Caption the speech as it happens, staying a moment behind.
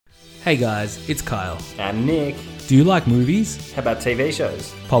Hey guys, it's Kyle. I'm Nick. Do you like movies? How about TV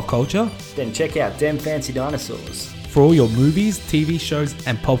shows? Pop culture? Then check out Dem Fancy Dinosaurs. For all your movies, TV shows,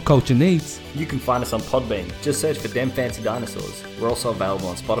 and pop culture needs, You can find us on Podbean. Just search for Dem Fancy Dinosaurs. We're also available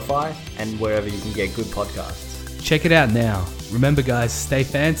on Spotify and wherever you can get good podcasts. check it out now. Remember guys, stay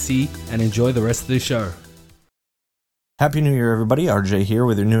fancy and enjoy the rest of the show. Happy New Year, everybody. RJ here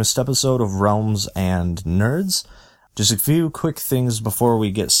with your newest episode of Realms and Nerds. Just a few quick things before we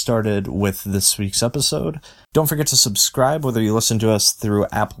get started with this week's episode. Don't forget to subscribe, whether you listen to us through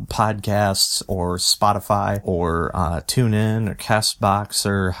Apple Podcasts or Spotify or TuneIn or CastBox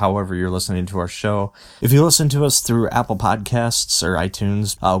or however you're listening to our show. If you listen to us through Apple Podcasts or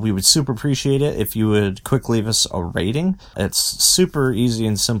iTunes, we would super appreciate it if you would quick leave us a rating. It's super easy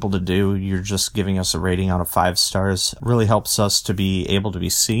and simple to do. You're just giving us a rating out of 5 stars. It really helps us to be able to be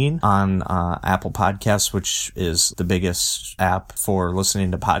seen on Apple Podcasts, which is the biggest app for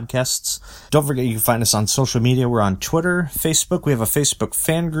listening to podcasts. Don't forget you can find us on social media. We're on Twitter, Facebook. We have a Facebook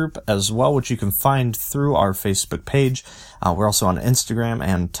fan group as well, which you can find through our Facebook page. We're also on Instagram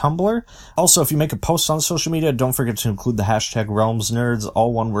and Tumblr. Also, if you make a post on social media, don't forget to include the hashtag RealmsNerds,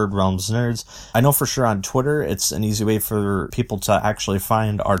 all one word, RealmsNerds. I know for sure on Twitter, it's an easy way for people to actually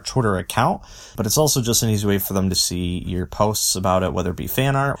find our Twitter account, but it's also just an easy way for them to see your posts about it, whether it be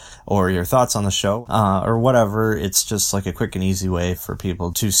fan art or your thoughts on the show, or whatever. It's just like a quick and easy way for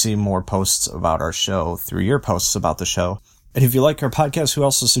people to see more posts about our show through your posts about the show. And if you like our podcast, we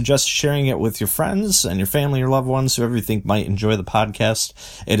also suggest sharing it with your friends and your family, your loved ones, whoever you think might enjoy the podcast.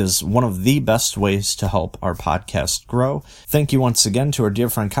 It is one of the best ways to help our podcast grow. Thank you once again to our dear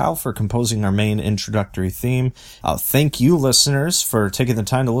friend Kyle for composing our main introductory theme. Thank you, listeners, for taking the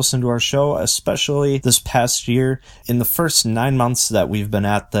time to listen to our show, especially this past year. In the first 9 months that we've been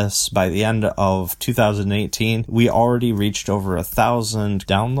at this, by the end of 2018, we already reached over 1,000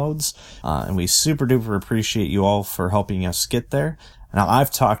 downloads, and we super duper appreciate you all for helping us get there. Now, I've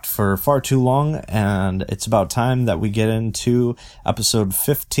talked for far too long, and it's about time that we get into episode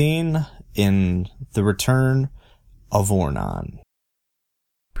 15 in The Return of Ornan.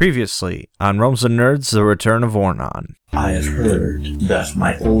 Previously on Realms and Nerds, The Return of Ornan. I have heard that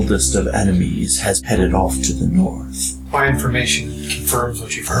my oldest of enemies has headed off to the north. My information confirms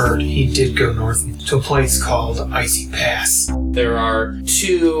what you've heard. He did go north to a place called Icy Pass. There are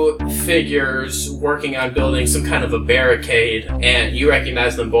 2 figures working on building some kind of a barricade, and you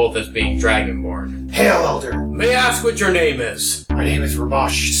recognize them both as being Dragonborn. Hail, Elder! May I ask what your name is? My name is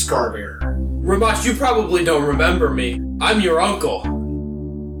Ramash Scarbearer. Ramash, you probably don't remember me. I'm your uncle.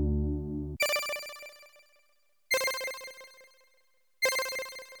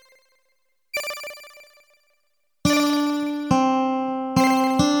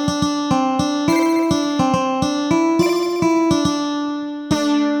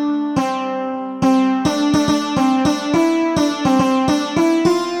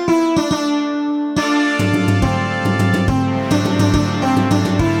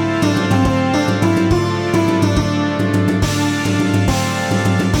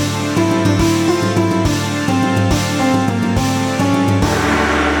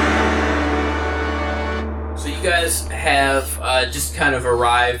 Just kind of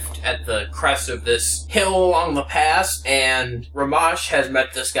arrived at the crest of this hill along the pass, and Ramash has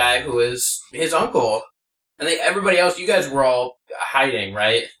met this guy who is his uncle. And everybody else, you guys were all hiding,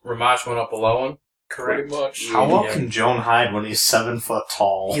 right? Ramash went up alone? Correct. Pretty much. How well can Joan hide when he's 7 foot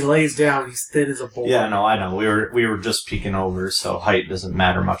tall? He lays down, he's thin as a board. Yeah, no, I know. We were just peeking over, so height doesn't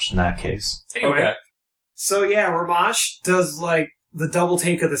matter much in that case. Anyway, Okay. so yeah, Ramash does like the double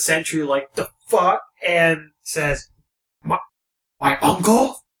take of the century, like, the fuck? And says, My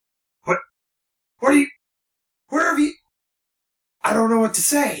uncle? Where have you... I don't know what to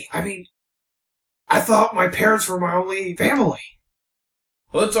say. I mean, I thought my parents were my only family.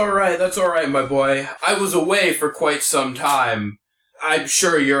 Well, that's alright, my boy. I was away for quite some time. I'm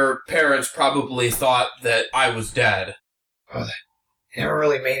sure your parents probably thought that I was dead. Well, they never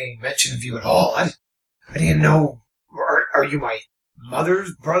really made any mention of you at all. I didn't know... Are you my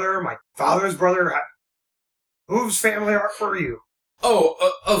mother's brother? My father's brother? Whose family are you? Oh,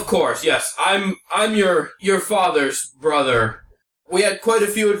 of course, yes. I'm your father's brother. We had quite a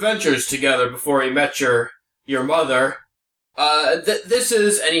few adventures together before he met your mother. This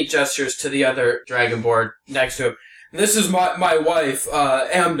is, and he gestures to the other Dragonborn next to him. This is my wife,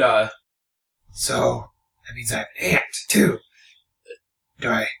 Amda. So, that means I have an aunt, too.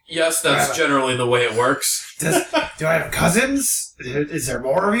 Yes, that's generally the way it works. Do I have cousins? Is there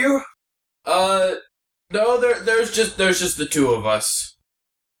more of you? No, there's just the 2 of us.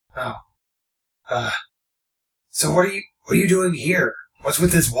 Oh. So what are you doing here? What's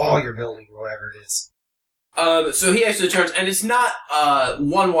with this wall you're building, or whatever it is? So he actually turns, and it's not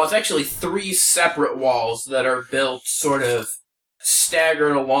one wall, it's actually 3 separate walls that are built sort of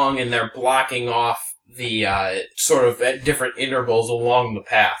staggered along, and they're blocking off the sort of at different intervals along the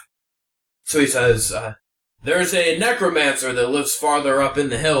path. So he says, there's a necromancer that lives farther up in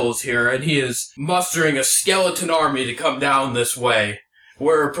the hills here, and he is mustering a skeleton army to come down this way.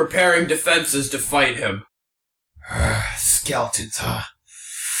 We're preparing defenses to fight him. Skeletons, huh?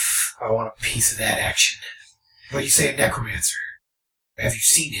 I want a piece of that action. But you say a necromancer. Have you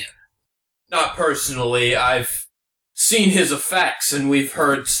seen him? Not personally. I've seen his effects, and we've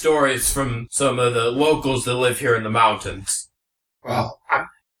heard stories from some of the locals that live here in the mountains. Well,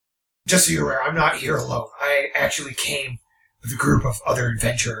 just so you're aware, I'm not here alone. I actually came with a group of other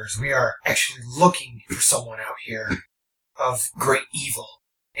adventurers. We are actually looking for someone out here of great evil.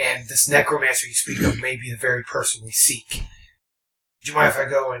 And this necromancer you speak of may be the very person we seek. Would you mind if I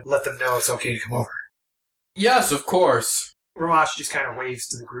go and let them know it's okay to come over? Yes, of course. Ramash just kind of waves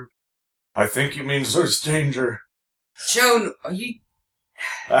to the group. I think he means there's danger. Joan, are you...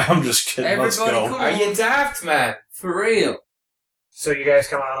 I'm just kidding. Let's Everybody go. come Are you daft, man? For real. So you guys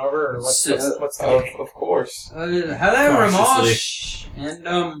come on over, or what's the name? Of course. Hello, Cautiously. Ramash.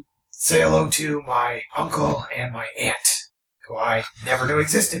 And, Say hello to my uncle and my aunt, who I never knew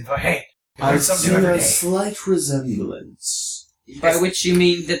existed, but hey, you learn I something see new every a day. slight resemblance. by which you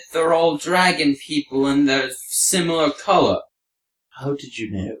mean that they're all dragon people and they're similar color. How did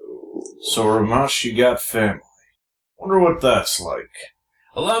you know? So, Ramash, you got family. Wonder what that's like.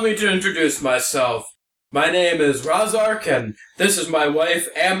 Allow me to introduce myself. My name is Razark, and this is my wife,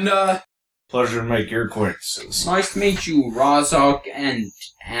 Amna. Pleasure to make your acquaintances. Nice to meet you, Razark and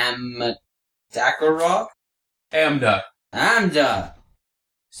Dakarok. Amna. Amda.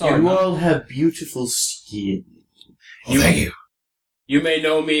 Sorry, You all have beautiful skin. Well, thank you. You may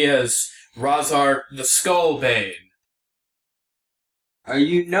know me as Razark the Skullbane. are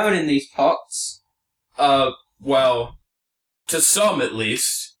you known in these parts? Well, to some at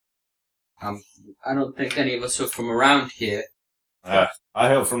least. I don't think any of us are from around here. I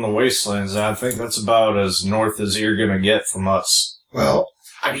hail from the wastelands, and I think that's about as north as you're gonna get from us. Well,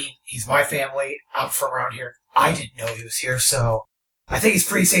 I mean, he's my family. I'm from around here. I didn't know he was here, so I think it's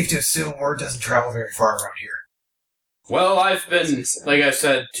pretty safe to assume word doesn't travel very far around here. Well, I've been, like I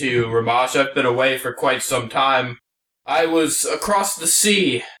said to Ramash, I've been away for quite some time. I was across the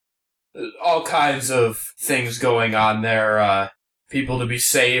sea. All kinds of things going on there. People to be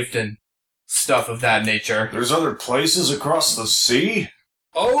saved and stuff of that nature. There's other places across the sea?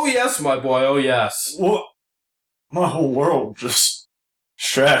 Oh yes, my boy, oh yes. What? My whole world just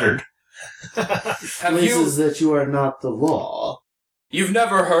shattered. Have Places that you are not the law. you've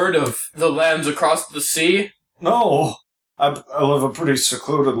never heard of the lands across the sea? No, I live a pretty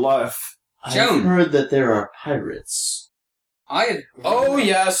secluded life. Joan. I've heard that there are pirates. Oh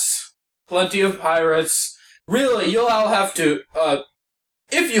yes, plenty of pirates. Really, you'll all have to,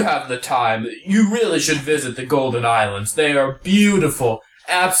 if you have the time, you really should visit the Golden Islands. They are beautiful,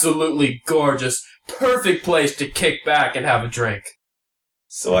 absolutely gorgeous, perfect place to kick back and have a drink.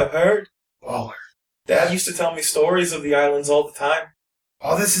 So I've heard. Baller. Dad used to tell me stories of the islands all the time.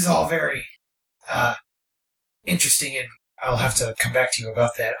 Well, this is all very, interesting, and I'll have to come back to you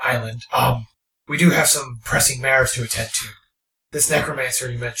about that island. We do have some pressing matters to attend to. This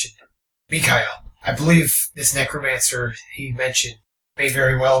necromancer you mentioned, Mikhail. I believe this necromancer he mentioned may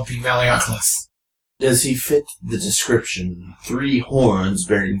very well be Malleoculus. Does he fit the description? 3 horns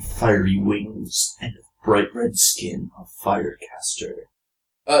bearing fiery wings and a bright red skin, a firecaster.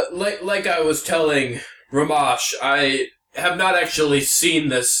 Like I was telling Ramash, I have not actually seen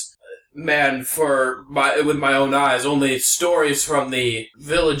this man with my own eyes, only stories from the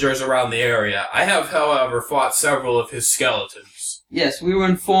villagers around the area. I have, however, fought several of his skeletons. Yes, we were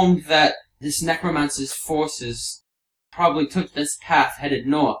informed that this necromancer's forces probably took this path headed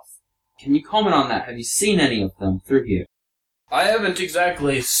north. Can you comment on that? Have you seen any of them through here? I haven't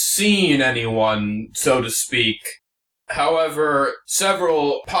exactly seen anyone, so to speak. However,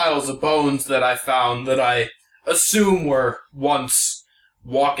 several piles of bones that I found that I assume were once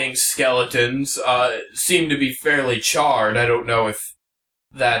walking skeletons seem to be fairly charred. I don't know if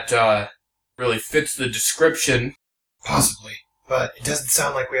that really fits the description. Possibly. But it doesn't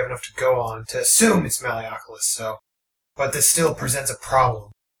sound like we have enough to go on to assume it's Malleoculus, so... But this still presents a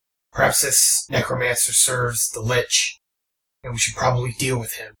problem. Perhaps this necromancer serves the Lich, and we should probably deal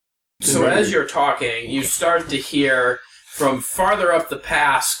with him. So as you're talking, you start to hear from farther up the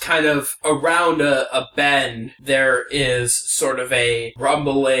pass, kind of around a bend, there is sort of a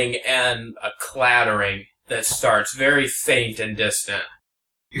rumbling and a clattering that starts very faint and distant.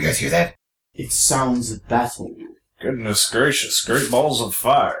 You guys hear that? It sounds of battle. Goodness gracious, great balls of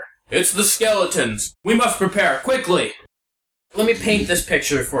fire. It's the skeletons. We must prepare, quickly. Let me paint this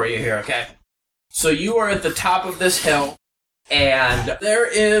picture for you here, okay? So you are at the top of this hill, and there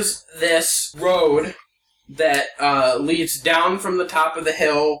is this road that leads down from the top of the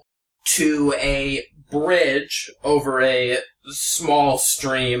hill to a bridge over a small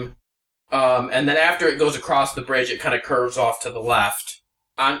stream. And then after it goes across the bridge, it kind of curves off to the left.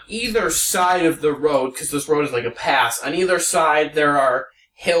 On either side of the road, because this road is like a pass, on either side there are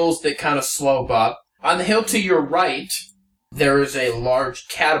hills that kind of slope up. On the hill to your right, there is a large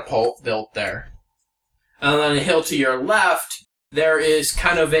catapult built there. And on the hill to your left, there is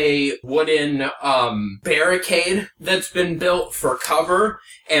kind of a wooden barricade that's been built for cover,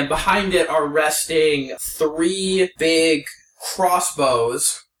 and behind it are resting 3 big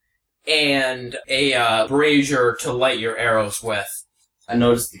crossbows and a brazier to light your arrows with. I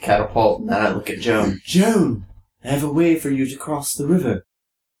notice the catapult, and then I look at Joan. Joan, I have a way for you to cross the river.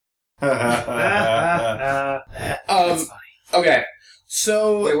 Okay,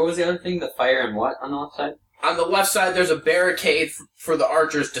 so Wait, what was the other thing? The fire and what on the left side? on the left side there's a barricade for the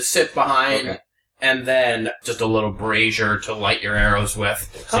archers to sit behind, Okay. and then just a little brazier to light your arrows with.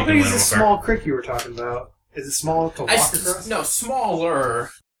 so How you can big is win this over. small creek you were talking about? Is it small to walk across? No, smaller.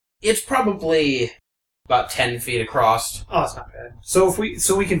 It's probably about 10 feet across. Oh, it's not bad. So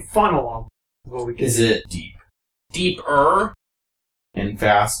we can funnel them. Well, we can. Is it deep Deeper. and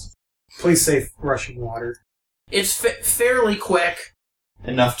fast? Please say rushing water. It's fairly quick.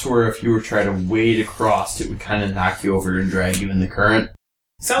 Enough to where if you were trying to wade across, it would kind of knock you over and drag you in the current?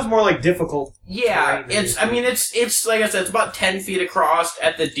 Sounds more like difficult. Yeah, terrain than it's like I said, it's about 10 feet across.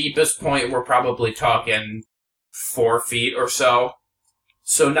 At the deepest point, we're probably talking 4 feet or so.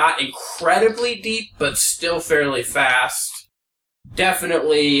 So not incredibly deep, but still fairly fast.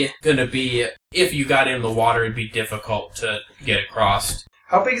 Definitely gonna be, if you got in the water, it'd be difficult to get across.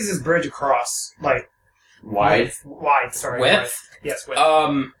 How big is this bridge across? Like Wide? Wide. Sorry. Width? Wide. Yes,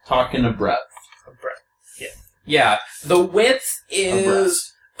 width. Talking a breadth. Breadth. Yeah, the width Abreast.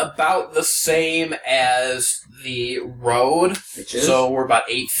 is about the same as the road. Which is? So we're about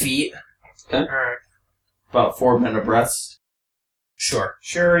 8 feet. All right. About 4 men abreast. Sure.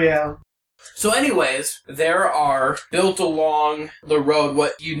 Sure. Yeah. So anyways, there are, built along the road,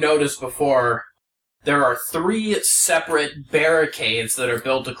 what you noticed before, there are 3 separate barricades that are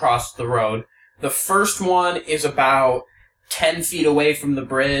built across the road. The first one is about 10 feet away from the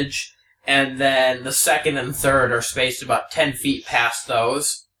bridge, and then the second and third are spaced about 10 feet past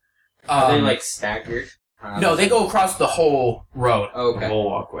those. Are they like staggered? No, they go across the whole road. The Okay. whole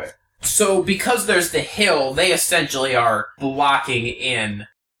walkway. So because there's the hill, they essentially are blocking in.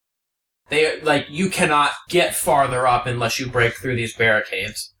 They, like, you cannot get farther up unless you break through these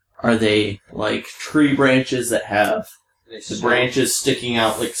barricades. Are they like tree branches that have They the slope. branches sticking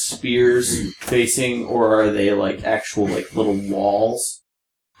out like spears facing, or are they like actual like little walls?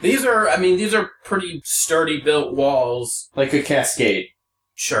 These are pretty sturdy built walls. Like a cascade.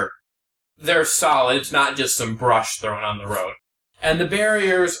 Sure. They're solid, it's not just some brush thrown on the road. And the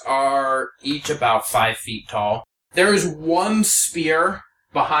barriers are each about 5 feet tall. There is 1 spear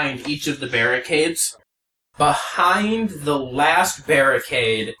behind each of the barricades. Behind the last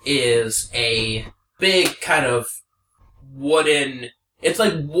barricade is a big kind of wooden... It's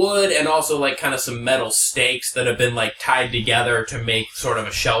like wood and also like kind of some metal stakes that have been like tied together to make sort of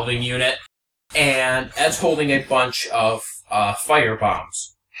a shelving unit. And it's holding a bunch of fire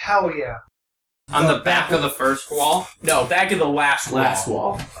bombs. Hell yeah. On the back of the first wall? No, back of the last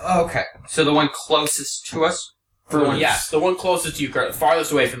wall. Okay. So the one closest to us? Yes, the one closest to you,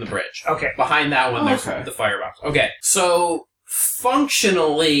 farthest away from the bridge. Okay. Behind that one, there's Okay. the firebox. Okay, so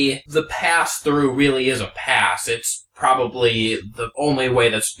functionally, the pass-through really is a pass. It's probably the only way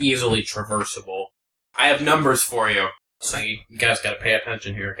that's easily traversable. I have numbers for you, so you guys gotta pay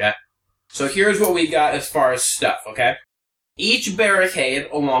attention here, okay? So here's what we got as far as stuff, okay? Each barricade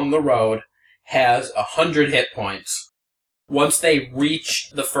along the road has 100 hit points. Once they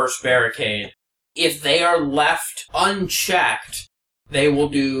reach the first barricade, if they are left unchecked, they will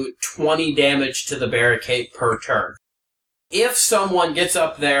do 20 damage to the barricade per turn. If someone gets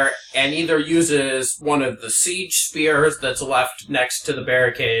up there and either uses one of the siege spears that's left next to the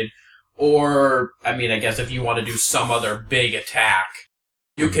barricade, or, I guess if you want to do some other big attack,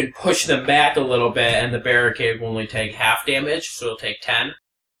 you can push them back a little bit and the barricade will only take half damage, so it'll take 10.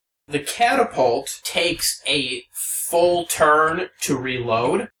 The catapult takes a full turn to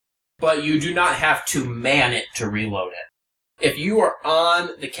reload, but you do not have to man it to reload it. If you are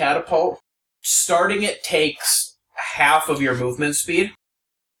on the catapult, starting it takes half of your movement speed,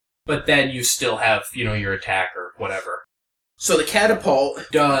 but then you still have, your attack or whatever. So the catapult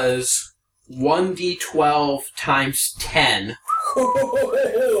does 1d12 times 10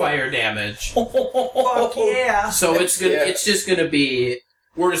 fire damage. Fuck yeah! So it's good. Yeah. It's just gonna be.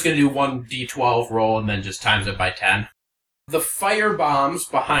 We're just gonna do 1d12 roll and then just times it by 10. The fire bombs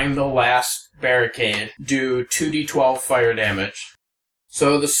behind the last barricade do 2d12 fire damage.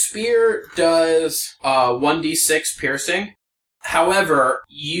 So the spear does 1d6 piercing. However,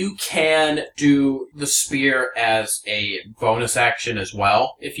 you can do the spear as a bonus action as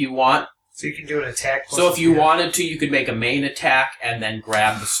well if you want. So you can do an attack. So if you wanted to, you could make a main attack and then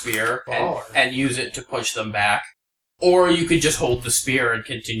grab the spear and use it to push them back. Or you could just hold the spear and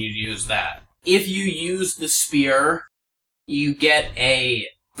continue to use that. If you use the spear, you get a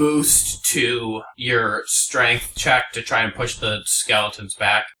boost to your strength check to try and push the skeletons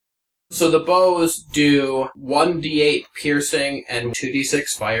back. So the bows do 1d8 piercing and 2d6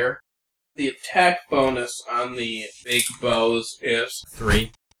 fire. The attack bonus on the big bows is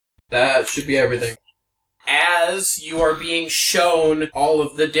 3. That should be everything. As you are being shown all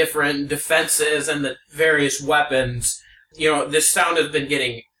of the different defenses and the various weapons, this sound has been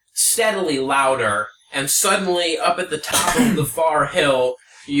getting steadily louder, and suddenly up at the top of the far hill,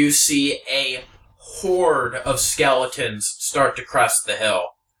 you see a horde of skeletons start to crest the hill.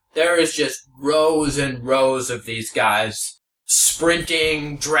 There is just rows and rows of these guys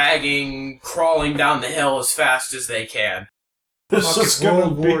sprinting, dragging, crawling down the hill as fast as they can. This is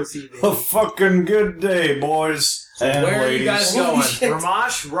gonna be a fucking good day, boys and Where ladies. are you guys going?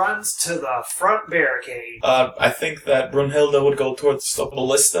 Ramash runs to the front barricade. I think that Brunhilde would go towards the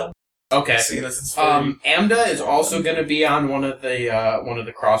ballista. Okay. Seeing as it's very... Amda is also going to be on one of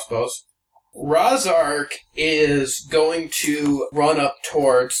the crossbows. Razark is going to run up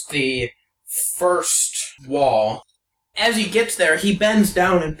towards the first wall. As he gets there, he bends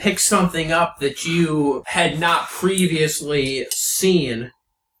down and picks something up that you had not previously seen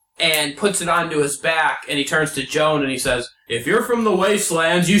and puts it onto his back, and he turns to Joan and he says, "If you're from the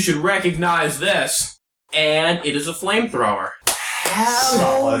Wastelands, you should recognize this." And it is a flamethrower.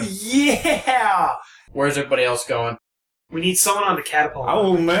 Hell yeah! Where's everybody else going? We need someone on the catapult. I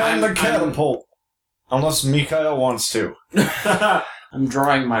will man I'm- the catapult. Unless Mikhail wants to. I'm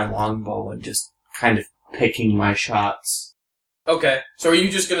drawing my longbow and just kind of picking my shots. Okay, so are you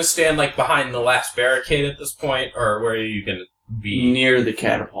just going to stand, behind the last barricade at this point, or where are you going to be? Near the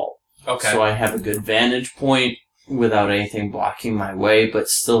catapult. Okay. So I have a good vantage point without anything blocking my way, but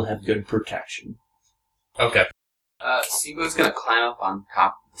still have good protection. Okay. Sibo's gonna climb up on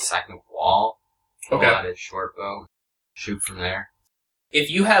top of the second wall, pull out his short bow, shoot from there. If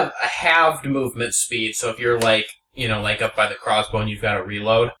you have a halved movement speed, so if you're up by the crossbow and you've got to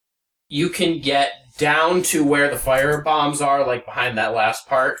reload, you can get down to where the fire bombs are, behind that last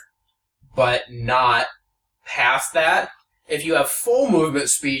part, but not past that. If you have full movement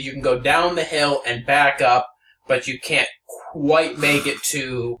speed, you can go down the hill and back up, but you can't quite make it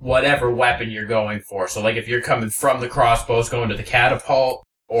to whatever weapon you're going for. So, if you're coming from the crossbows going to the catapult,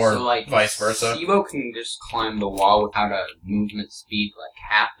 or vice versa. Sibo can just climb the wall without a movement speed,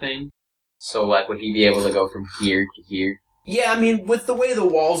 halving. So, would he be able to go from here to here? Yeah, I mean, with the way the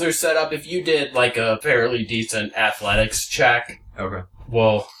walls are set up, if you did, a fairly decent athletics check... Okay.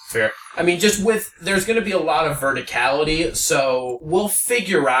 Well, fair. I mean, there's going to be a lot of verticality, so we'll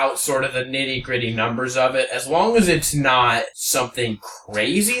figure out sort of the nitty-gritty numbers of it. As long as it's not something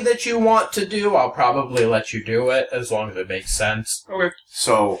crazy that you want to do, I'll probably let you do it, as long as it makes sense. Okay.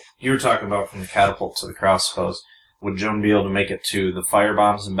 So, you were talking about from the catapult to the crossbows. Would Joan be able to make it to the fire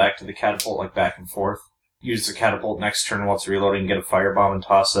bombs and back to the catapult, back and forth? Use the catapult next turn while it's reloading, get a firebomb and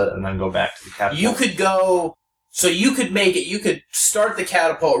toss it, and then go back to the catapult? You could go... So you could make it, you could start the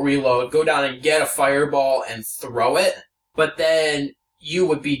catapult reload, go down and get a fireball and throw it, but then you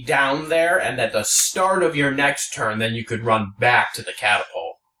would be down there, and at the start of your next turn, then you could run back to the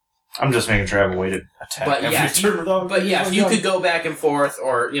catapult. I'm just making sure I have a way to attack every turn. You could go back and forth,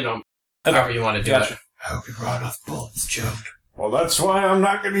 or, however you want to do it. I hope you brought enough bullets, Joan. Well, that's why I'm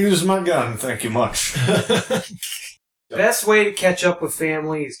not going to use my gun, thank you much. Best way to catch up with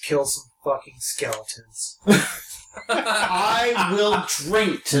family is kill some fucking skeletons. I will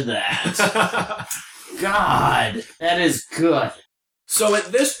drink to that. God, that is good. So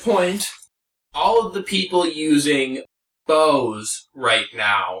at this point, all of the people using bows right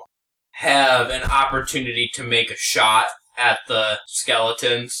now have an opportunity to make a shot at the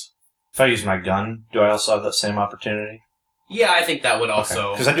skeletons. If I use my gun, do I also have that same opportunity? Yeah, I think that would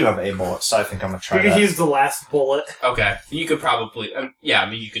also... Because I do have a bullet, so I think I'm going to try We could that. use the last bullet. Okay, you could probably...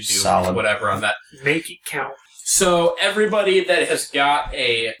 you could do Solid. whatever on that. Make it count. So, everybody that has got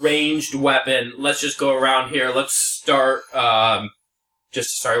a ranged weapon, let's just go around here. Let's start,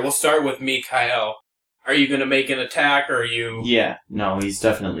 we'll start with Mikhail. Are you going to make an attack, or are you... Yeah, no, he's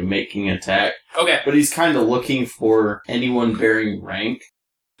definitely making an attack. Okay. But he's kind of looking for anyone bearing rank.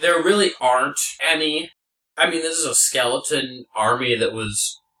 There really aren't any. I mean, this is a skeleton army that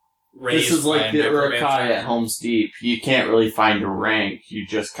was raised This is by like a the necromancer. Urukai at Helm's Deep. You can't really find a rank. You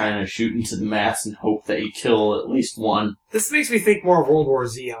just kind of shoot into the mass and hope that you kill at least one. This makes me think more of World War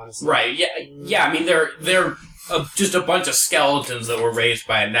Z, honestly. Right, yeah, I mean, they're just a bunch of skeletons that were raised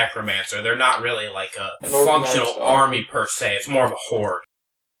by a necromancer. They're not really like a An functional organized army per se. It's more of a horde.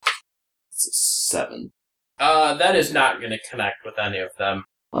 It's a 7. That is not going to connect with any of them.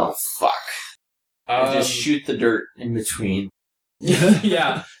 Well, fuck. I just shoot the dirt in between.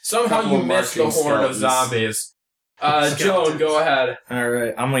 Yeah, somehow Couple you of missed the marching horde of skeletons. zombies. Joan, go ahead.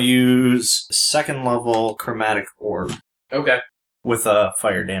 Alright, I'm going to use second level chromatic orb Okay. with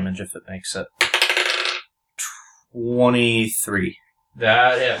fire damage if it makes it. 23.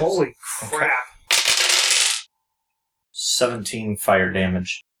 That hits. Holy crap. 17 fire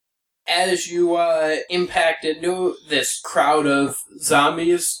damage. As you impact into this crowd of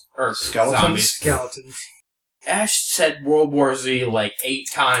zombies, or zombies. Skeletons. Ash said World War Z like 8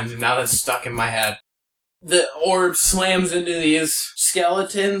 times, and now that's stuck in my head. The orb slams into these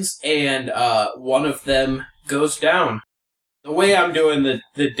skeletons, and one of them goes down. The way I'm doing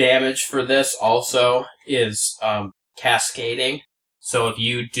the damage for this also is cascading. So if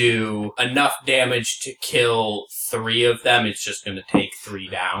you do enough damage to kill 3 of them, it's just going to take 3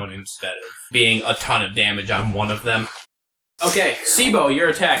 down instead of being a ton of damage on one of them. Okay, Sibo, you're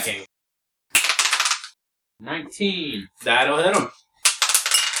attacking. 19. That'll hit him.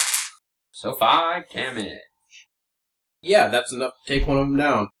 So 5 damage. Yeah, that's enough to take one of them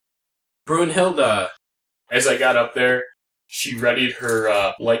down. Brunhilde. As I got up there, she readied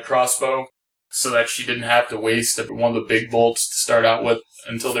her light crossbow so that she didn't have to waste one of the big bolts to start out with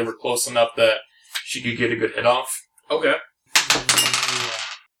until they were close enough that she could get a good hit off. Okay.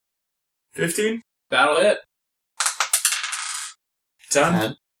 15? That'll hit.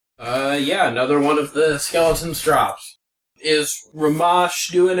 10? Yeah, another one of the skeletons drops. Is Ramash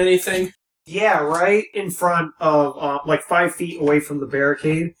doing anything? Yeah, right in front of, 5 feet away from the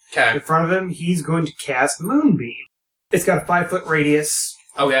barricade. Okay. In front of him, he's going to cast Moonbeam. It's got a 5-foot radius,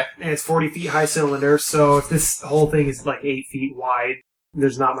 Okay. and it's 40 feet high cylinder, so if this whole thing is like 8 feet wide,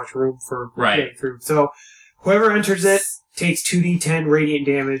 there's not much room for getting through. So whoever enters it takes 2d10 radiant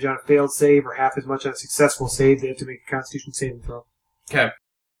damage on a failed save or half as much on a successful save. They have to make a Constitution saving throw. Okay.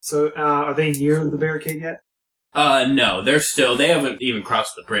 So are they near the barricade yet? No, they haven't even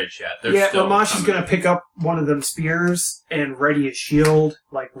crossed the bridge yet. They're still Ramash is going to pick up one of them spears and ready a shield,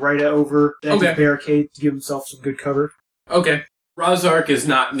 like right over the edge of the barricade to give himself some good cover. Okay. Razark is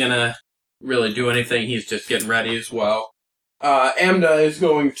not gonna really do anything, he's just getting ready as well. Amda is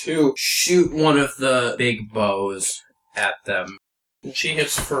going to shoot one of the big bows at them. And she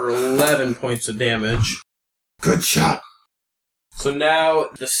hits for 11 points of damage. Good shot. So now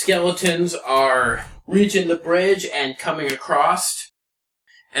the skeletons are reaching the bridge and coming across.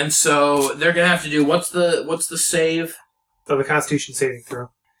 And so they're gonna have to do what's the save? So the Constitution saving throw.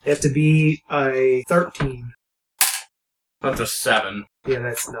 They have to be a 13. That's a 7. Yeah,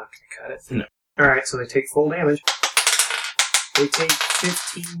 that's not going to cut it. No. Alright, so they take full damage. They take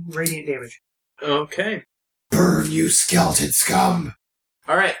 15 radiant damage. Okay. Burn, you skeleton scum!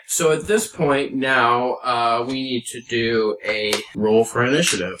 Alright, so at this point now, we need to do a roll for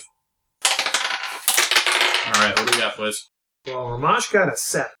initiative. Alright, what do we got, boys? Well, Ramash got a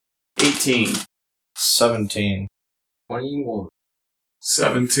 7. 18. 17. 21.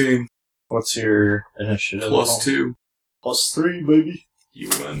 17. What's your initiative? Plus 2. Plus 3, baby. You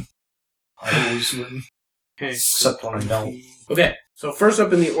win. I always win. Okay. Except when I don't. Okay, so first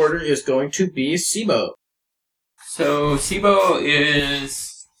up in the order is going to be Sibo. So Sibo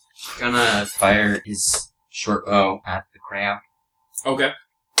is gonna fire his short bow at the crowd. Okay.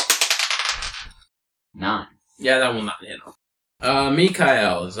 9. Yeah, that will not hit him.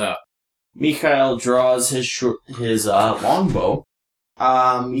 Mikhail is up. Mikhail draws his longbow.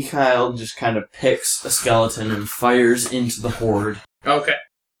 Mikhail just kind of picks a skeleton and fires into the horde. Okay.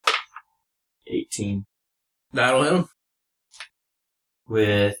 18. That'll hit him.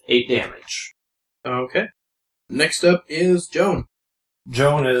 With 8 damage. Okay. Next up is Joan.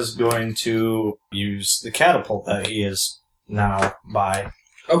 Joan is going to use the catapult that he is now by.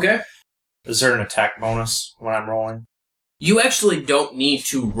 Okay. Is there an attack bonus when I'm rolling? You actually don't need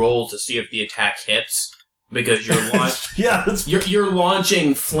to roll to see if the attack hits, because you're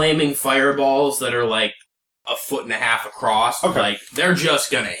launching flaming fireballs that are like a 1.5 feet across. Okay. Like, they're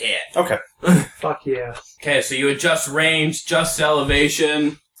just gonna hit. Okay. Fuck yeah. Okay, so you adjust range, adjust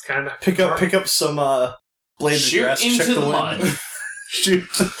elevation. Kind of Pick up some blades Shoot of grass. into check the the wind. mud. Shoot.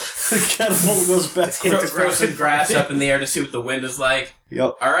 The catapult goes back. Throw some grass up in the air to see what the wind is like.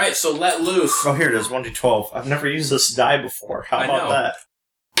 Yep. Alright, so let loose. Oh, here it is. 1d12. I've never used this die before. How I about know. that?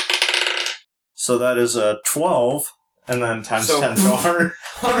 So that is a 12, and then times So- 10, so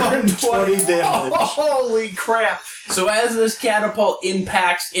 120 damage. Holy crap! So as this catapult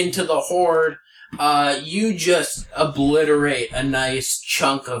impacts into the horde, you just obliterate a nice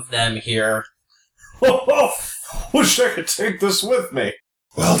chunk of them here. Wish I could take this with me.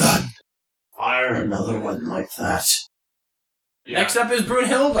 Well done. Fire another one like that. Yeah. Next up is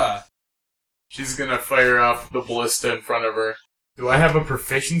Brunhilde. She's gonna fire off the ballista in front of her. Do I have a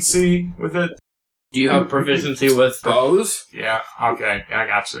proficiency with it? Do you have proficiency with bows? Yeah, okay. I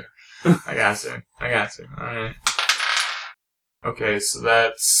got you. I got you. Alright. Okay, so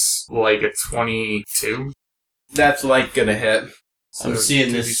that's like a 22. That's like gonna hit. I'm So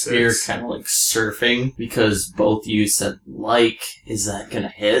seeing this 2d6. spear kind of like surfing because both you said like. Is that gonna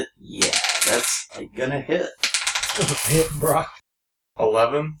hit? Yeah, that's like gonna hit. Hit, bro.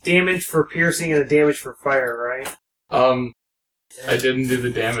 11. Damage for piercing and a damage for fire, right? I didn't do the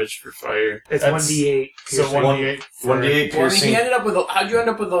damage for fire. It's That's- 1d8. So piercing. 1d8. 1d8 Well, I mean, piercing. he ended up with how'd you end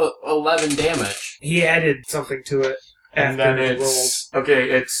up with 11 damage? He added something to it And after then he rolled. it's okay.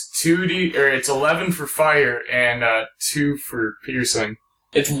 It's 2d or it's 11 for fire and 2 for piercing.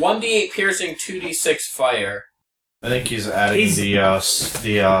 It's 1d8 piercing, 2d6 fire. I think he's adding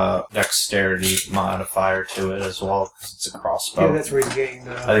the dexterity modifier to it as well, because it's a crossbow. Yeah, that's where he's getting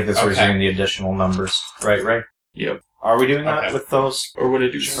the... I think that's where he's Okay. getting the additional numbers. Right? Yep. Are we doing that Okay. with those? Or would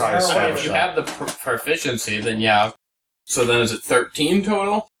it do? Just try to If establish you that. have the proficiency, then yeah. So then is it 13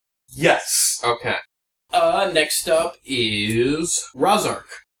 total? Yes. Okay. Next up is Razark.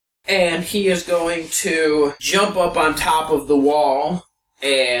 And he is going to jump up on top of the wall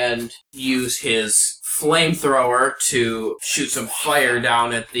and use his flamethrower to shoot some fire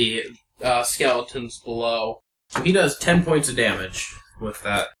down at the skeletons below. So he does 10 points of damage with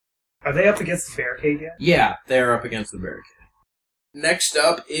that. Are they up against the barricade yet? Yeah, they're up against the barricade. Next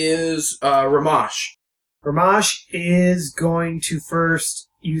up is Ramash. Ramash is going to first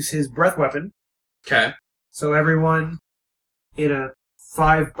use his breath weapon. Okay. So everyone in a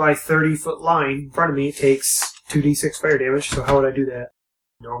 5 by 30 foot line in front of me takes 2d6 fire damage. So how would I do that?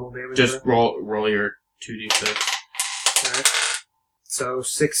 Normal damage? Just roll your 2d6. Alright. So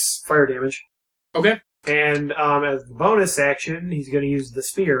 6 fire damage. Okay. And as the bonus action, he's going to use the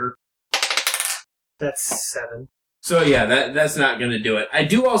spear. That's 7. So yeah, that's not going to do it. I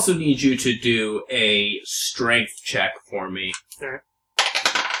do also need you to do a strength check for me.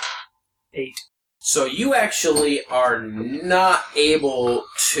 8. So you actually are not able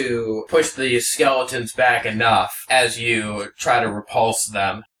to push the skeletons back enough as you try to repulse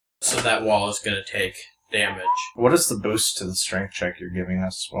them. So that wall is going to take damage. What is the boost to the strength check you're giving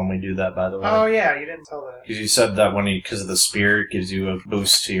us when we do that, by the way? Oh yeah, you didn't tell that. Because you said that because of the spear, it gives you a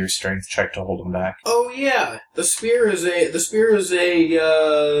boost to your strength check to hold them back. Oh yeah, the spear is a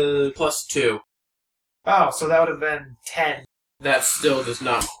 +2. Oh, so that would have been 10. That still does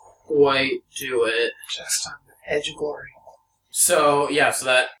not quite do it. Just on the edge of glory. So yeah, so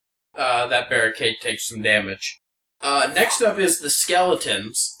that barricade takes some damage. Next up is the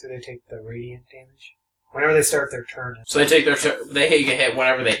skeletons. Do they take the radiant damage? Whenever they start their turn. So they take they get hit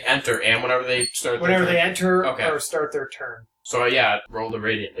whenever they enter and whenever they start. Whenever their they turn. enter Okay. or start their turn. So yeah, roll the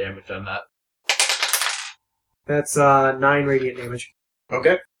radiant damage on that. That's 9 radiant damage.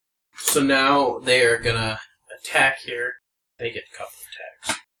 Okay. So now they are gonna attack here. They get a couple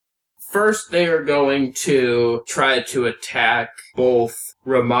attacks. First, they are going to try to attack both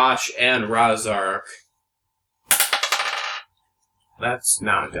Ramash and Razark. That's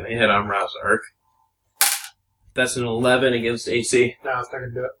not gonna hit on Razark. That's an 11 against AC. No, it's not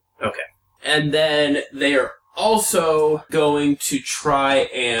going to do it. Okay. And then they are also going to try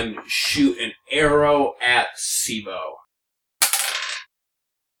and shoot an arrow at Sibo.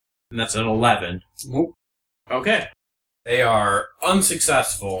 And that's an 11. Okay. They are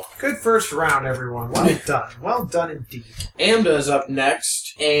unsuccessful. Good first round, everyone. Well done. Well done indeed. Amda is up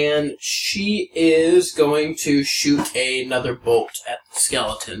next, and she is going to shoot another bolt at the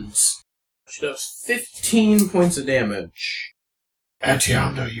skeletons. She does 15 points of damage.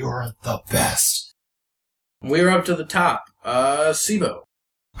 Atianda, you're the best. We're up to the top. Sibo.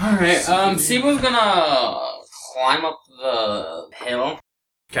 Alright, Sibo's gonna climb up the hill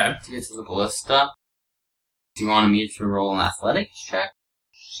Okay. to get to the ballista. Do you want me to roll an athletics check?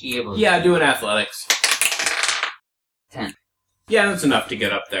 She able to Yeah, do an athletics. 10. Yeah, that's enough to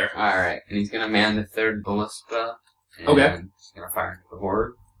get up there. Alright, and he's gonna man the third ballista. And Okay. he's gonna fire into the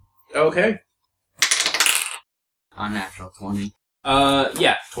horde. Okay. Unnatural 20.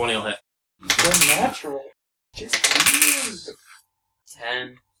 Yeah, 20 will hit. Natural. Just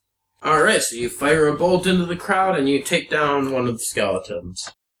 10. Alright, so you fire a bolt into the crowd and you take down one of the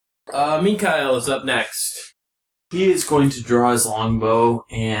skeletons. Mikhail is up next. He is going to draw his longbow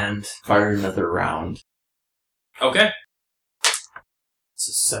and fire another round. Okay. It's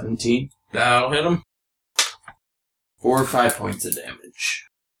a 17. That'll hit him. 4 or 5 points of damage.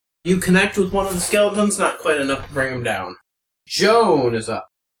 You connect with one of the skeletons, not quite enough to bring him down. Joan is up.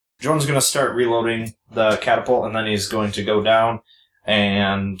 Joan's going to start reloading the catapult, and then he's going to go down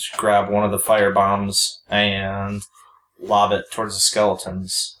and grab one of the fire bombs and lob it towards the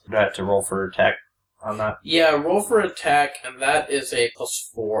skeletons. Do I have to roll for attack on that? Yeah, roll for attack, and that is a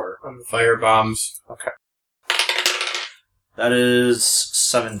 +4 on the fire bombs. Okay. That is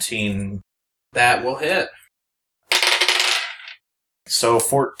 17. That will hit. So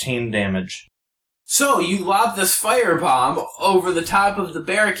 14 damage. So, you lob this firebomb over the top of the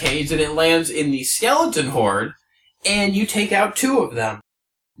barricades, and it lands in the skeleton horde, and you take out 2 of them.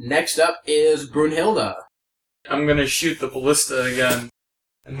 Next up is Brunhilde. I'm gonna shoot the ballista again.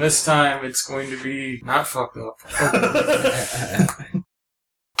 And this time it's going to be not fucked up.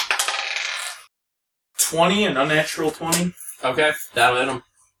 20, an unnatural 20. Okay, that'll hit him.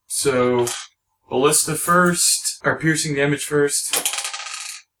 So, ballista first, or piercing damage first.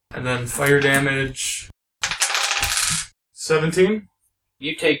 And then fire damage. 17.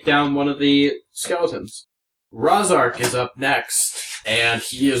 You take down one of the skeletons. Razark is up next, and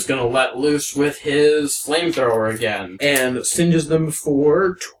he is going to let loose with his flamethrower again, and singes them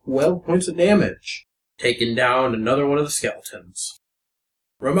for 12 points of damage, taking down another one of the skeletons.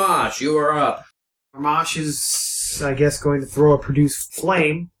 Ramash, you are up. Ramash is, I guess, going to throw a produce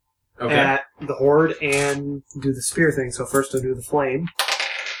flame at the horde and do the spear thing. So first I'll do the flame.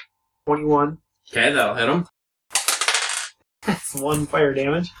 21. Okay, that'll hit him. That's 1 fire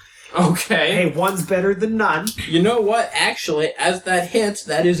damage. Okay. Hey, 1's better than none. You know what? Actually, as that hits,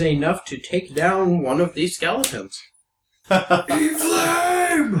 that is enough to take down one of these skeletons.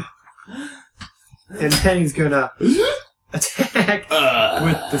 Flame! And then he's gonna attack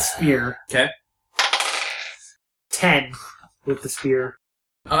with the spear. Okay. 10 with the spear.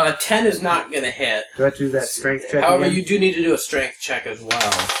 10 is not going to hit. Do I have to do that strength check However, again? you do need to do a strength check as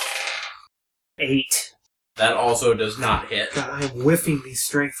well. 8. That also does not hit. God, I'm whiffing these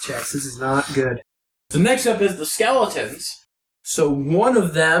strength checks. This is not good. So next up is the skeletons. So one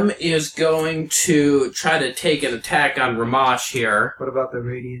of them is going to try to take an attack on Ramash here. What about the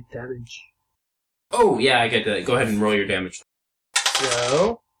radiant damage? Oh, yeah, I get that. Go ahead and roll your damage.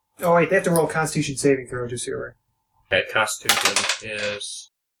 So... Oh, wait, they have to roll a Constitution saving throw, just so you're right. Okay, Constitution is...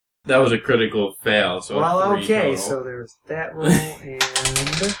 That was a critical fail, so Well, 3 okay, total. so there's that roll, and...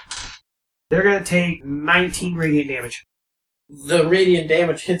 They're going to take 19 radiant damage. The radiant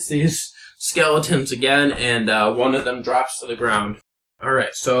damage hits these skeletons again, and one of them drops to the ground.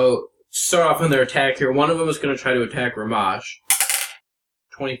 Alright, so start off on their attack here. One of them is going to try to attack Ramash.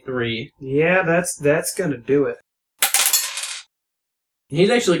 23. Yeah, that's going to do it. He's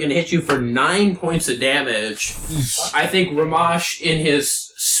actually going to hit you for 9 points of damage. I think Ramash, in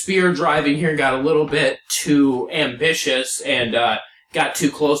his spear driving here, got a little bit too ambitious and got too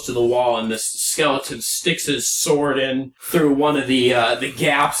close to the wall, and this skeleton sticks his sword in through one of the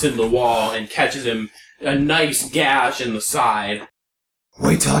gaps in the wall and catches him a nice gash in the side.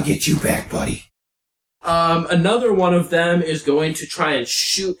 Wait till I get you back, buddy. Another one of them is going to try and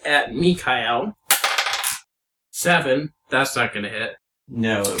shoot at Mikhail. 7. That's not going to hit.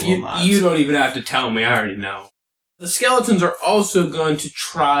 No, it will not. You don't even have to tell me, I already know. The skeletons are also going to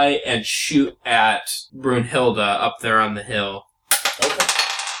try and shoot at Brunhilde up there on the hill. Okay.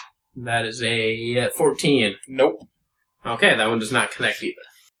 That is a 14. Nope. Okay, that one does not connect either.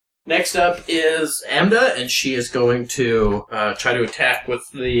 Next up is Amda, and she is going to try to attack with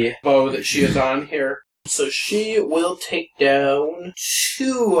the bow that she is on here. So she will take down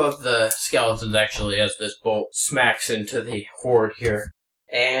 2 of the skeletons, actually, as this bolt smacks into the horde here.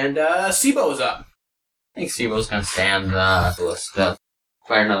 And Sibo's up. I think Sibo's gonna stand the ballista.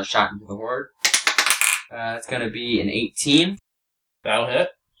 Fire another shot into the horde. It's gonna be an 18. That'll hit.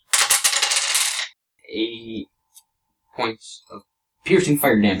 8 points of piercing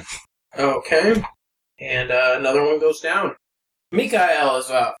fire damage. Okay. And another one goes down. Mikhail is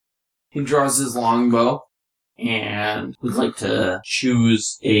up. He draws his longbow and would like to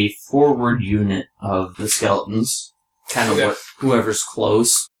choose a forward unit of the skeletons, kind of whoever's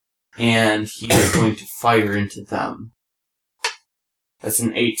close, and he's going to fire into them. That's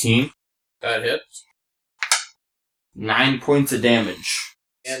an 18. That hits. 9 points of damage.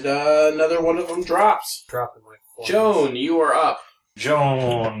 And another one of them drops. Dropping like 4. Joan, you are up.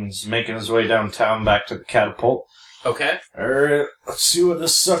 Jones making his way downtown back to the catapult. Okay. Alright, let's see what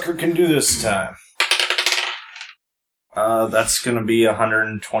this sucker can do this time. That's gonna be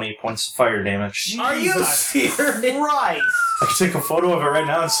 120 points of fire damage. Are you serious? Right. I can take a photo of it right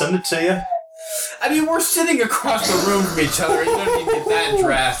now and send it to you. I mean, we're sitting across the room from each other. It doesn't even get that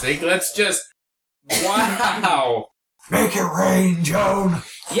drastic. Let's just... Wow. Make it rain, Joan.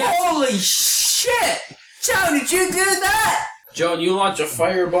 Yeah. Holy shit! Joan, did you do that? Joan, you launch a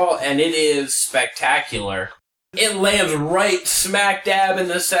fireball, and it is spectacular. It lands right smack dab in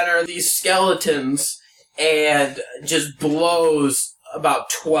the center of these skeletons, and just blows about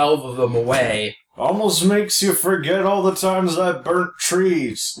 12 of them away. Almost makes you forget all the times I burnt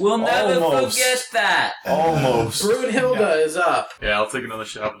trees. We'll never Almost. forget that. Almost. Brunhilde is up. Yeah, I'll take another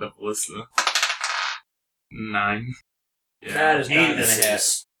shot with the ballista. 9. Yeah. That is not going to hit.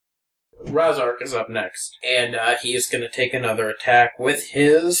 Razark is up next, and he is going to take another attack with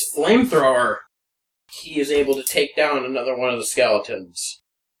his flamethrower. He is able to take down another one of the skeletons.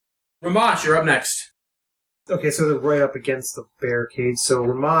 Ramash, you're up next. Okay, so they're right up against the barricade. So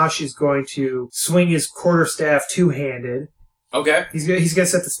Ramash is going to swing his quarterstaff two-handed. Okay. He's going to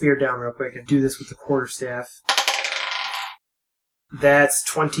set the spear down real quick and do this with the quarterstaff. That's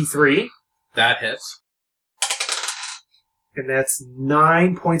 23. That hits. And that's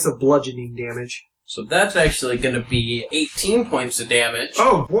 9 points of bludgeoning damage. So that's actually going to be 18 points of damage.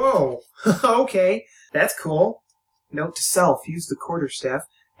 Oh, whoa. Okay, that's cool. Note to self, use the quarterstaff.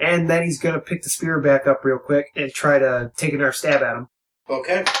 And then he's going to pick the spear back up real quick and try to take another stab at him.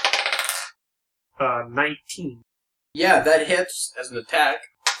 Okay. 19. Yeah, that hits as an attack.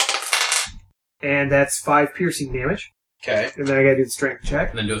 And that's 5 piercing damage. Okay. And then I gotta do the strength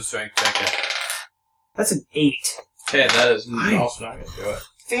check. And then do a strength check. That's an 8. Okay, that is also not going to do it.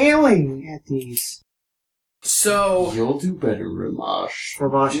 Failing at these. So, You'll do better, Ramash.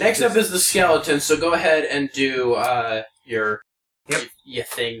 next up is the skeleton, so go ahead and do your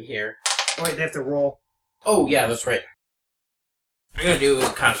thing here. Oh, wait, they have to roll. Oh, yeah, that's right. I'm going to do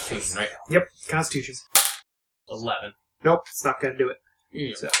Constitution, right? Yep, Constitution. 11. Nope, it's not gonna do it.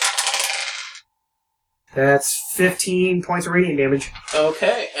 Yeah. So. That's 15 points of radiant damage.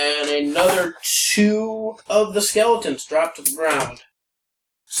 Okay, and another 2 of the skeletons drop to the ground.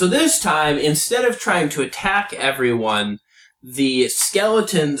 So this time, instead of trying to attack everyone, the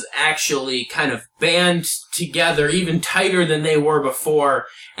skeletons actually kind of band together even tighter than they were before,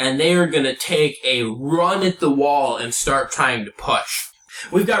 and they are going to take a run at the wall and start trying to push.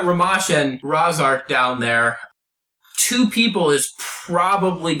 We've got Ramash and Razark down there. 2 people is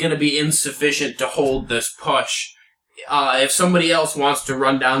probably going to be insufficient to hold this push. If somebody else wants to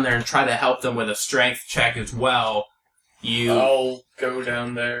run down there and try to help them with a strength check as well, I'll go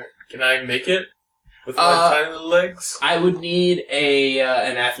down there. Can I make it? With my tiny little legs? I would need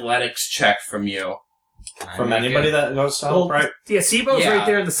an athletics check from you. From anybody that knows to help, right? Yeah, Sibo's right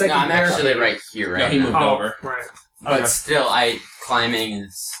there in the second No, I'm barricade. actually right here, right Yeah, he now. moved over. Right. But Okay. still, climbing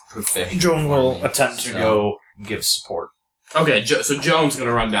is proficient. Joan will for me, attempt to so- go give support. Okay, so Joan's going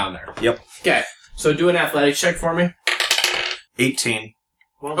to run down there. Yep. Okay, so do an athletics check for me. 18.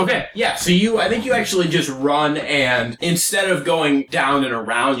 Okay, yeah, so I think you actually just run, and instead of going down and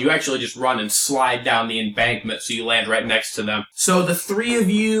around, you actually just run and slide down the embankment so you land right next to them. So the 3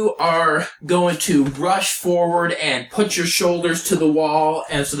 of you are going to rush forward and put your shoulders to the wall,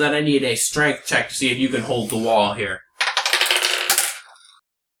 and so then I need a strength check to see if you can hold the wall here.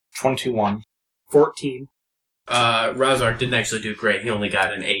 21. 14. Razark didn't actually do great, he only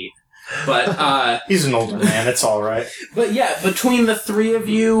got an 8. But, He's an older man, it's alright. But yeah, between the 3 of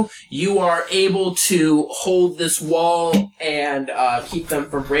you, you are able to hold this wall and keep them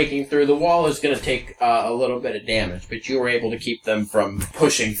from breaking through. The wall is going to take a little bit of damage, but you were able to keep them from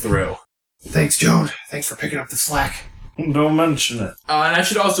pushing through. Thanks, Joan. Thanks for picking up the slack. Don't mention it. And I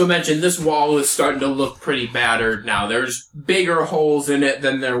should also mention, this wall is starting to look pretty battered now. There's bigger holes in it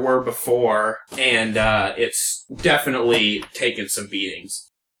than there were before, and it's definitely taken some beatings.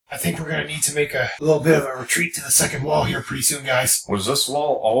 I think we're going to need to make a little bit of a retreat to the second wall here pretty soon, guys. Was this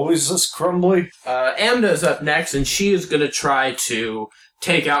wall always this crumbly? Amda's up next, and she is going to try to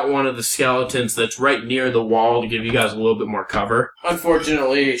take out one of the skeletons that's right near the wall to give you guys a little bit more cover.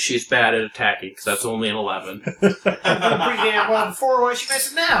 Unfortunately, she's bad at attacking, because that's only an 11. I've done pretty damn well before. Why is she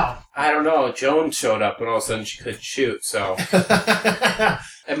missing now? I don't know. Joan showed up, and all of a sudden she couldn't shoot, so...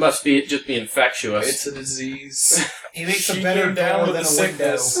 It must be just be infectious. It's a disease. He makes She a better came down door with than the a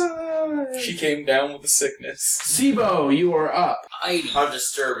window. sickness. She came down with the sickness. Sibo, you are up. How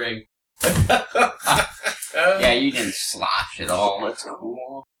disturbing. Uh, Yeah, you didn't slosh at all. That's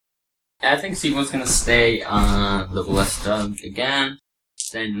cool. I think Sibo's gonna stay on the ballista again.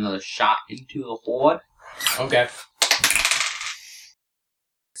 Send another shot into the horde. Okay.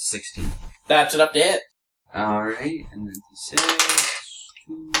 16. That's enough to hit. Alright, and then 6,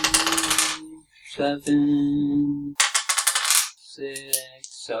 2, 7, 6,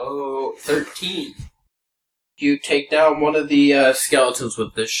 so 13. You take down one of the skeletons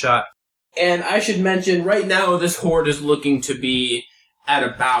with this shot. And I should mention, right now, this horde is looking to be at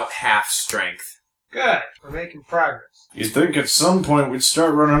about half strength. Good. We're making progress. You'd think at some point we'd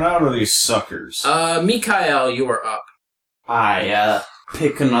start running out of these suckers. Mikael, you are up. I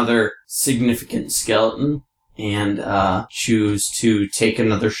pick another significant skeleton and choose to take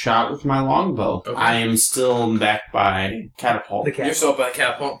another shot with my longbow. Okay. I am still backed by catapult. You're still up by the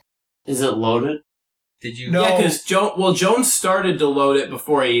catapult. Is it loaded? Did you... No. Yeah, because Joan started to load it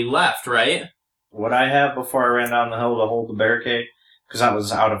before he left, right? Would I have before I ran down the hill to hold the barricade? Because that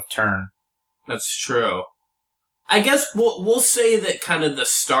was out of turn. That's true. I guess we'll say that kind of the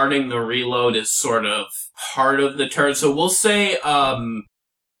starting the reload is sort of part of the turn. So we'll say,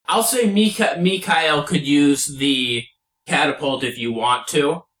 I'll say Mikael could use the catapult if you want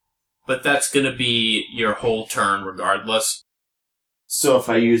to, but that's going to be your whole turn regardless. So if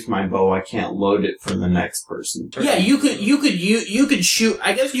I use my bow, I can't load it for the next person. Yeah, you could shoot.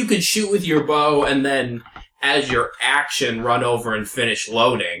 I guess you could shoot with your bow and then, as your action, run over and finish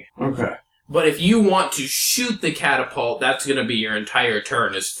loading. Okay. But if you want to shoot the catapult, that's going to be your entire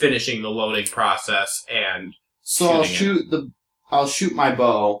turn, is finishing the loading process and So shooting I'll shoot my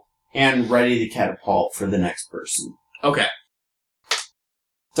bow and ready the catapult for the next person. Okay.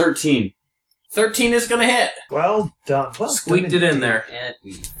 13. 13 is going to hit. Well done. Well Squeaked it in there.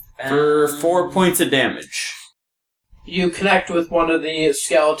 For 4 points of damage. You connect with one of the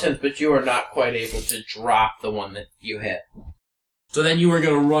skeletons, but you are not quite able to drop the one that you hit. So then you were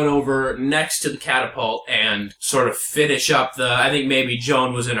going to run over next to the catapult and sort of finish up I think maybe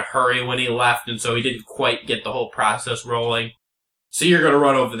Joan was in a hurry when he left, and so he didn't quite get the whole process rolling. So you're going to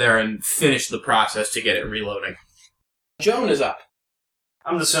run over there and finish the process to get it reloading. Joan is up.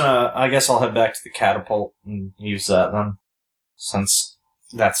 I'm just gonna... I guess I'll head back to the catapult and use that then. Since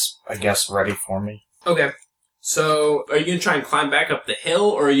that's, I guess, ready for me. Okay. So, are you going to try and climb back up the hill,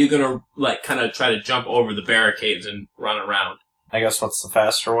 or are you going to, kind of try to jump over the barricades and run around? I guess what's the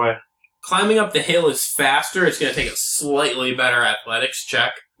faster way? Climbing up the hill is faster. It's going to take a slightly better athletics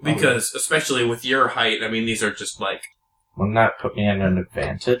check, because, especially with your height, I mean, these are just, Wouldn't that put me at an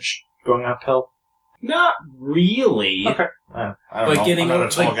advantage going uphill? Not really. Okay. I don't But know. getting I'm not over-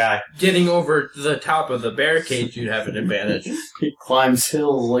 a tall guy. Getting over the top of the barricade, you'd have an advantage. He climbs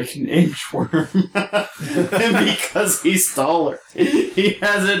hills like an inchworm. And because he's taller, he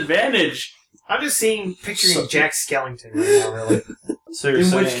has advantage. I'm just picturing Jack Skellington right now, really. So you're In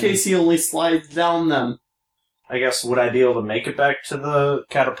saying, which case he only slides down them. I guess, would I be able to make it back to the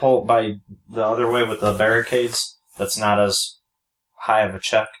catapult by the other way with the barricades? That's not as high of a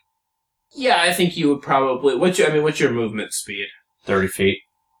check. Yeah, I think you would probably... What's your movement speed? 30 feet.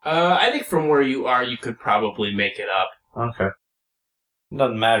 I think from where you are, you could probably make it up. Okay. It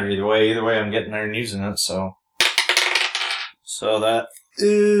doesn't matter either way. Either way, I'm getting there and using it, so... So that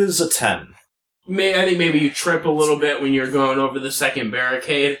is a 10. I think maybe you trip a little bit when you're going over the second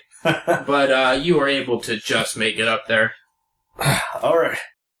barricade, but you were able to just make it up there. Alright.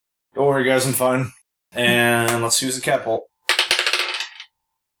 Don't worry, guys, I'm fine. And let's use the catapult.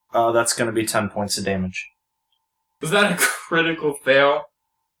 That's going to be 10 points of damage. Was that a critical fail?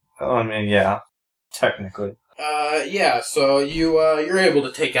 I mean, yeah. Technically. Yeah, so you're able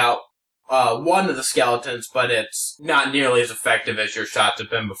to take out one of the skeletons, but it's not nearly as effective as your shots have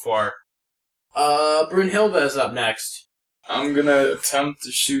been before. Brunhilde is up next. I'm gonna attempt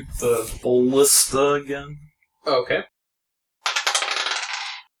to shoot the ballista again. Okay.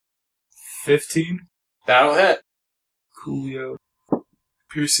 15. That'll hit. Coolio.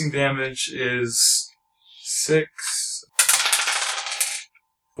 Piercing damage is 6.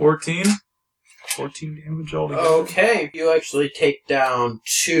 14. 14 damage altogether. Okay, you actually take down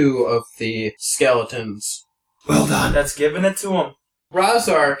 2 of the skeletons. Well done. That's giving it to him.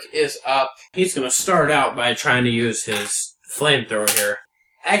 Razark is up. He's going to start out by trying to use his flamethrower here.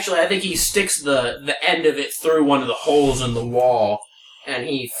 Actually, I think he sticks the end of it through one of the holes in the wall, and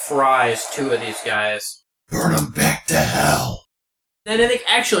he fries 2 of these guys. Burn them back to hell. And I think,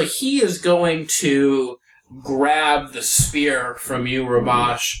 actually, he is going to grab the spear from you,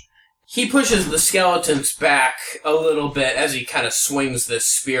 Ramash. He pushes the skeletons back a little bit as he kind of swings this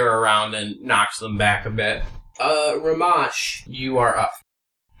spear around and knocks them back a bit. Ramash, you are up.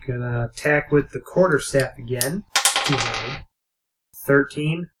 Gonna attack with the quarterstaff again.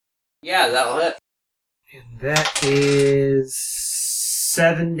 13. Yeah, that'll hit. And that is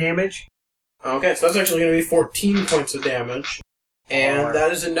 7 damage. Okay, so that's actually going to be 14 points of damage. And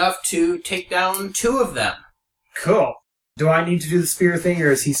that is enough to take down 2 of them. Cool. Do I need to do the spear thing,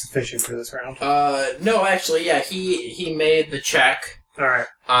 or is he sufficient for this round? No, actually, yeah, he made the check. Alright.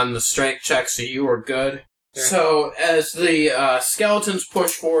 On the strength check, so you were good. Okay. So, as the skeletons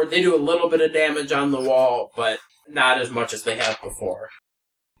push forward, they do a little bit of damage on the wall, but not as much as they have before.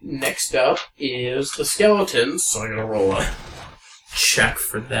 Next up is the skeletons, so I'm going to roll a check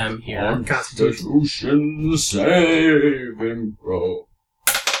for them here. Constitution saving throw.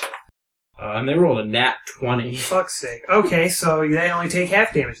 And they rolled a nat 20. Fuck's sake. Okay, so they only take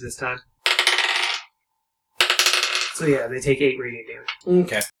half damage this time. So yeah, they take 8 radiant damage.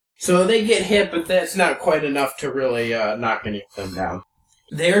 Okay. So they get hit, but that's not quite enough to really knock any of them down.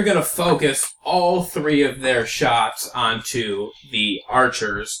 They're going to focus all 3 of their shots onto the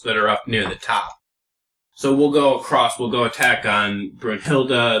archers that are up near the top. So we'll go across, we'll go attack on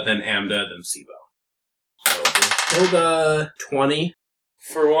Brunhilde, then Amda, then Sibo. So Brunhilde, 20.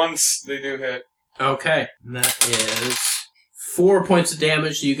 For once, they do hit. Okay. And that is 4 points of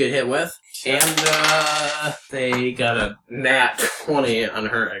damage you get hit with. And they got a nat 20 on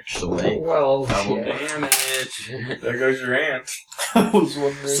her, actually. Well, double damage. There goes your aunt. I was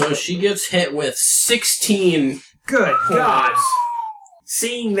wondering. So she gets hit with 16. Good points. God.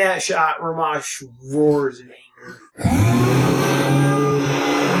 Seeing that shot, Ramash roars in anger.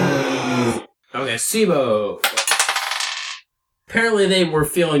 Okay, Sibo. Apparently they were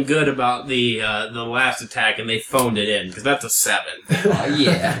feeling good about the last attack, and they phoned it in, because that's a 7. Oh,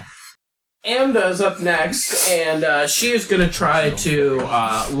 yeah. Amda's up next, and she is going to try to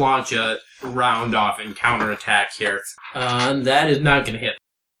launch a round-off and counterattack here. And that is not going to hit.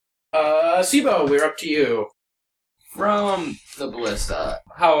 Sibo, we're up to you. From the ballista,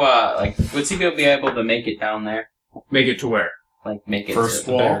 how, would Sibo be able to make it down there? Make it to where? Like, make it First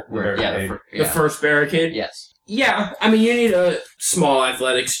to wall? the first barricade? Yes. Yeah, I mean, you need a small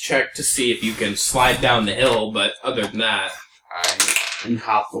athletics check to see if you can slide down the hill, but other than that... And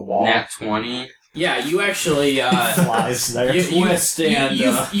hop the wall. Nat 20. Yeah, you actually, flies there.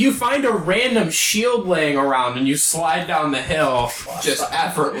 You find a random shield laying around and you slide down the hill just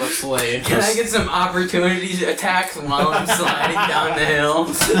effortlessly. Can I get some opportunity attacks while I'm sliding down the hill?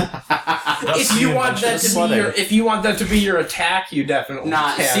 If you want that to be your attack, you definitely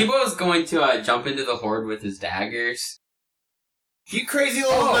can. Sibo's going to jump into the horde with his daggers. You crazy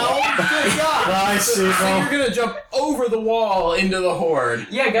little gnome! Good God! Nice, So you're gonna jump over the wall into the horde.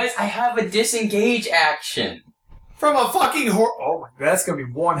 Yeah, guys, I have a disengage action. From a fucking horde. Oh my God, that's gonna be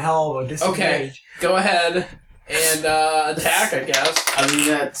one hell of a disengage. Okay, go ahead and attack, I guess. I mean,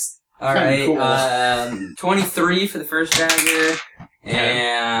 that's Alright, cool. 23 for the first dagger,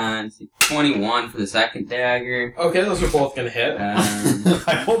 and 21 for the second dagger. Okay, those are both gonna hit.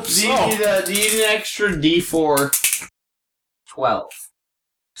 I hope do you need an extra D4? 12.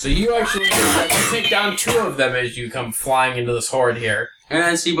 So you actually take down 2 of them as you come flying into this horde here. And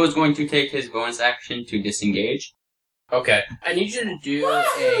then Sibo's going to take his bonus action to disengage. Okay. I need you to do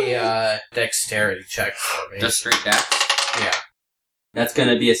a dexterity check for me. Just straight dex. Yeah. That's going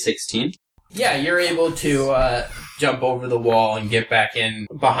to be a 16. Yeah, you're able to jump over the wall and get back in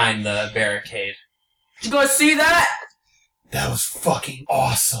behind the barricade. Did you guys see that? That was fucking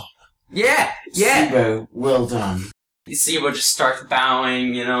awesome. Yeah. Sibo, well done. Sibo just starts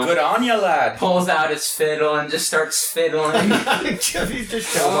bowing, you know. Good on ya, lad. Pulls out his fiddle and just starts fiddling. Mikael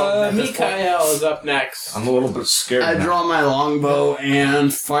is up next. I'm a little bit scared I now. draw my longbow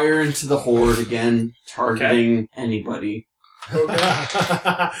and fire into the horde again, targeting anybody.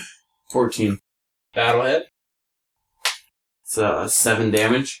 14. Battle hit. It's 7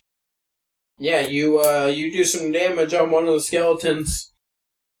 damage. Yeah, you do some damage on one of the skeletons.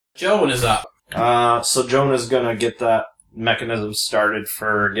 Joan is up. So Jonah's gonna get that mechanism started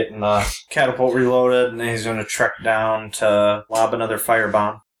for getting the catapult reloaded, and then he's gonna trek down to lob another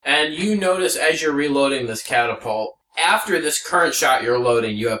firebomb. And you notice as you're reloading this catapult, after this current shot you're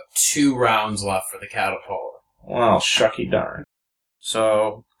loading, you have 2 rounds left for the catapult. Well, shucky darn.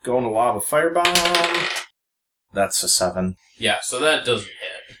 So, going to lob a firebomb. That's a 7. Yeah, so that doesn't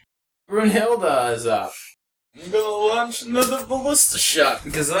hit. Brunhilde is up. I'm gonna launch another ballista shot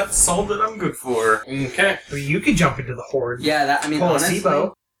because that's all that I'm good for. Okay. I mean, you could jump into the horde. Yeah, that, I mean, Pull a honestly,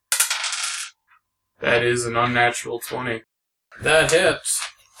 SIBO. That is an unnatural 20. That hits.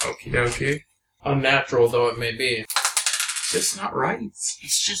 Okie dokie. Unnatural though it may be. It's just not right.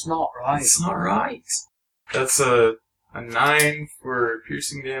 it's just not right. It's not right. That's a 9 for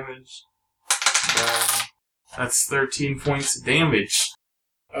piercing damage. That's 13 points of damage.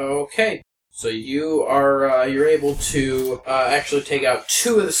 Okay. So you are, you're able to, actually take out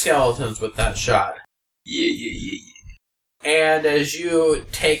 2 of the skeletons with that shot. Yeah. And as you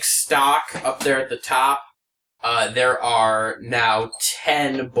take stock up there at the top, there are now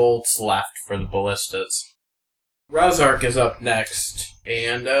 10 bolts left for the ballistas. Razark is up next,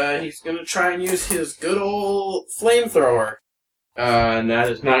 and he's going to try and use his good old flamethrower. And that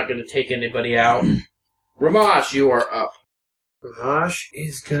is not going to take anybody out. Ramash, you are up. Ramash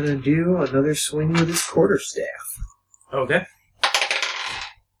is gonna do another swing with his quarterstaff. Okay.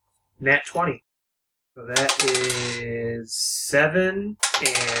 Nat 20. So that is 7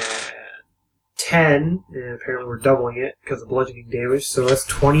 and 10, and apparently we're doubling it because of bludgeoning damage, so that's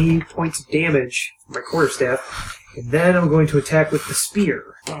 20 points of damage for my quarterstaff. And then I'm going to attack with the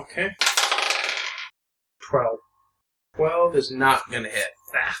spear. Okay. 12. 12 is not going to hit.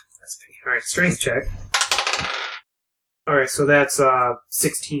 That's big. Alright, strength check. Alright, so that's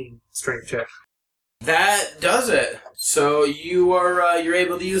 16 strength check. That does it. So you are you're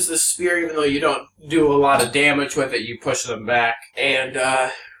able to use the spear even though you don't do a lot of damage with it. You push them back, and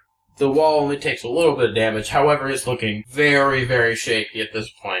the wall only takes a little bit of damage. However, it's looking very, very shaky at this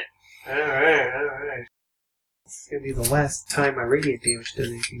point. Alright. This is going to be the last time my radiant damage does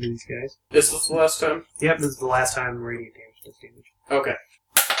anything to these guys. This is the last time? Yep, this is the last time radiant damage does damage. Okay.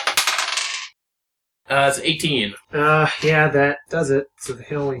 It's 18. Yeah, that does it. So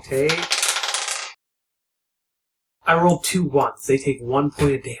he'll only take... I rolled 2 1s. They take 1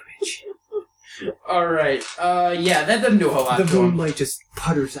 point of damage. Alright. Yeah, that doesn't do a whole lot The to him. moonlight just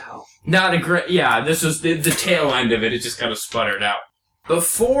putters out. Not a great... Yeah, this was the tail end of it. It just kind of sputtered out.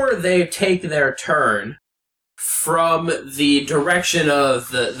 Before they take their turn, from the direction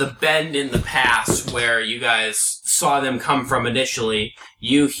of the bend in the pass where you guys saw them come from initially,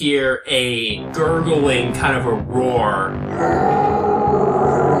 you hear a gurgling kind of a roar.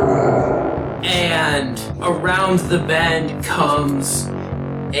 And around the bend comes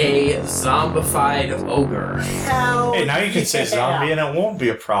a zombified ogre. Hey, now you can say zombie and it won't be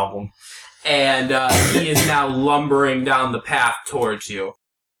a problem. And he is now lumbering down the path towards you.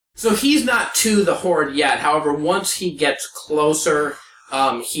 So he's not to the horde yet. However, once he gets closer,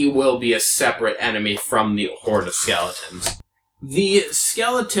 he will be a separate enemy from the horde of skeletons. The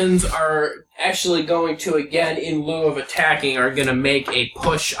skeletons are actually going to, again, in lieu of attacking, are going to make a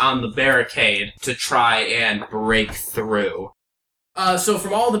push on the barricade to try and break through. So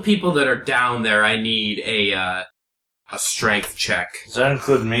from all the people that are down there, I need a strength check. Does that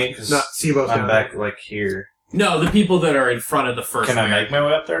include me? Because Not Sibo's I'm down back, like, here. No, the people that are in front of the first Can I barricade. make my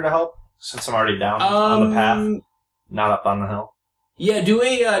way up there to help? Since I'm already down on the path, not up on the hill. Yeah, do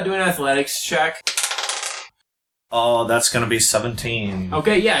an athletics check. Oh, that's going to be 17.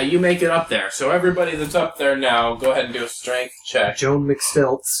 Okay, yeah, you make it up there. So everybody that's up there now, go ahead and do a strength check. Joan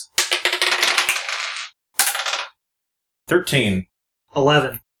McStilts. 13.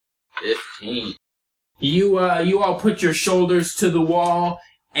 11. 15. You all put your shoulders to the wall,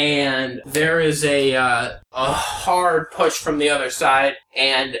 and there is a hard push from the other side,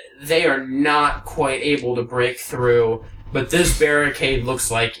 and they are not quite able to break through. But this barricade looks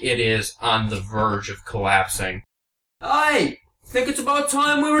like it is on the verge of collapsing. I think it's about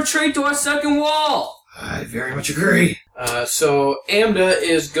time we retreat to our second wall. I very much agree. So Amda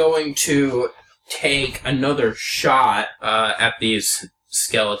is going to take another shot at these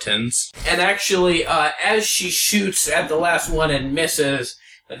skeletons. And actually, as she shoots at the last one and misses,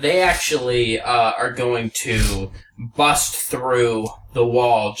 they actually are going to bust through the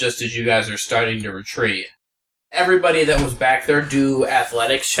wall just as you guys are starting to retreat. Everybody that was back there, do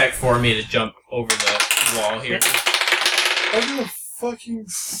athletics check for me to jump over the wall here. I got a fucking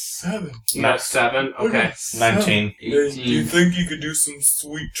 7. Not 7? Okay. 19. Do you think you could do some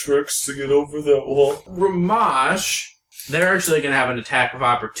sweet tricks to get over that wall? Ramash, they're actually going to have an attack of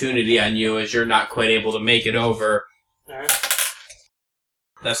opportunity on you as you're not quite able to make it over. Alright.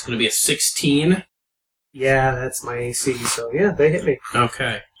 That's going to be a 16. Yeah, that's my AC, so yeah, they hit me.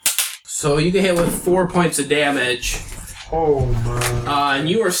 Okay. So you get hit with 4 points of damage. Oh my. And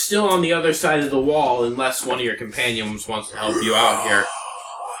you are still on the other side of the wall unless one of your companions wants to help you out here.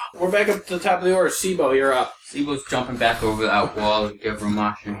 we're back up to the top of the order. Sibo, you're up. Sibo's jumping back over that wall to give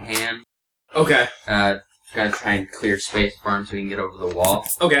Ramash a hand. Okay. Gotta try and clear space for him so he can get over the wall.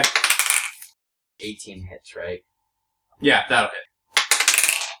 Okay. 18 hits, right? Yeah, that'll hit.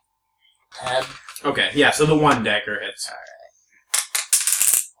 10. Okay, yeah, so the 1 dagger hits.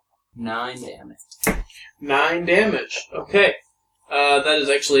 Alright. 9 damage. 9 damage. Okay. That is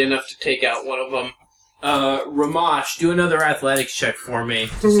actually enough to take out one of them. Ramash, do another athletics check for me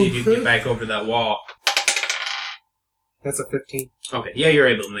to see if you can get back over that wall. That's a 15. Okay, yeah, you're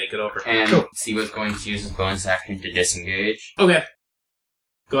able to make it over. And Cool. Sibo's going to use his bonus action to disengage. Okay.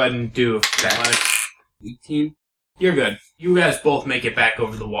 Go ahead and do athletics. 18. You're good. You guys both make it back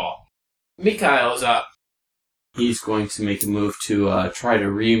over the wall. Mikhail's up. He's going to make a move to try to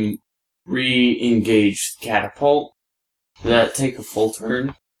re-engage the catapult. Does that take a full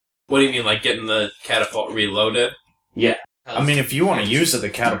turn? What do you mean, like getting the catapult reloaded? Yeah. I mean, if you want to use it, the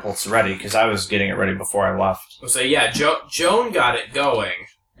catapult's ready, because I was getting it ready before I left. I'll say, yeah, Joan got it going.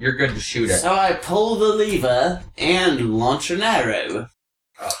 You're good to shoot it. So I pull the lever and launch an arrow.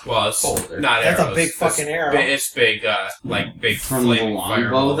 Well, it's Folder. not That's arrows. a big fucking arrow. It's big, like big From the flaming longbow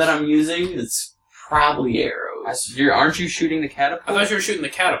fireballs. that I'm using, it's probably arrows. Aren't you shooting the catapult? I thought you were shooting the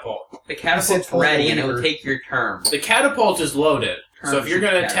catapult. The I said catapult's pull the ready and it will lever. take your turn. The catapult is loaded. So if you're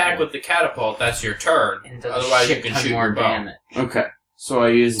going to Turn attack catapult. with the catapult, that's your turn. And it does Otherwise, a you can shit ton shoot more your bow. damage. Okay, so I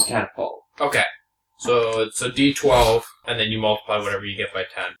use the catapult. Okay. So it's a D12, and then you multiply whatever you get by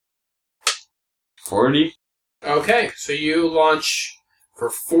 10. 40? Okay, so you launch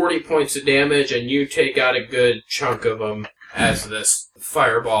for 40 points of damage, and you take out a good chunk of them as this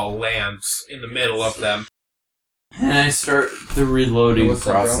fireball lands in the middle of them. And I start the reloading What's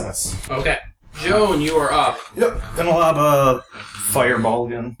that, bro? process. Okay. Joan, you are up. Yep. Gonna lob a fireball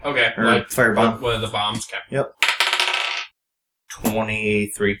again. Okay. Or Like firebomb. one of the bombs. Okay. Yep.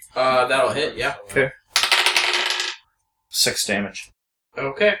 23. That'll hit, yeah. Okay. 6 damage.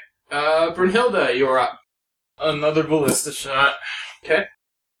 Okay. Brunhilde, you're up. Another ballista shot. Okay.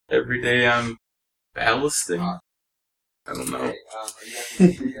 Every day I'm ballasting. I don't know.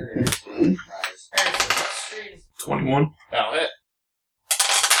 21. That'll hit.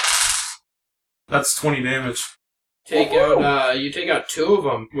 That's 20 damage. You take out 2 of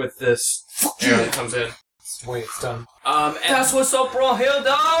them with this arrow that comes in. That's the way it's done. And That's what's up,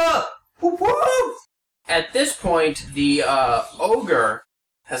 Brunhilde! Woo-woo! at this point, the ogre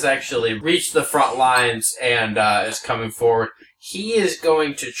has actually reached the front lines and is coming forward. He is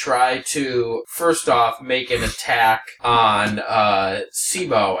going to try to, first off, make an attack on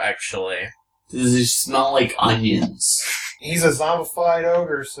Sibo, actually. Does he smell like onions? He's a zombified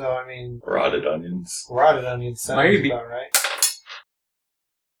ogre, so I mean, Rotted onions. rotted onions sounds Maybe. about right.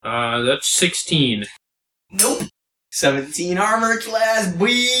 That's 16. Nope. 17 armor class,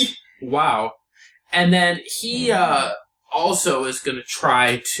 boy. Wow. And then he also is going to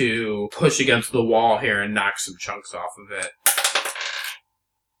try to push against the wall here and knock some chunks off of it.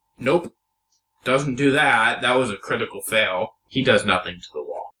 Nope. Doesn't do that. That was a critical fail. He does nothing to the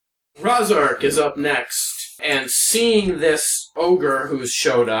wall. Razark is up next. And seeing this ogre who's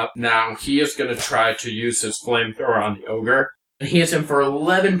showed up, now he is going to try to use his flamethrower on the ogre. He hits him for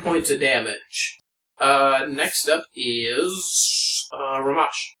 11 points of damage. Next up is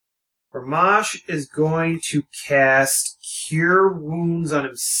Ramash. Ramash is going to cast Cure Wounds on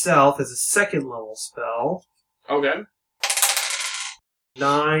himself as a second level spell. Okay.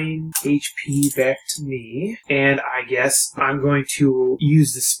 9 HP back to me. And I guess I'm going to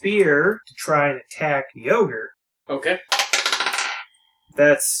use the spear to try and attack the ogre. Okay.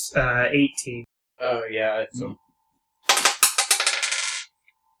 That's 18. Oh, yeah. It's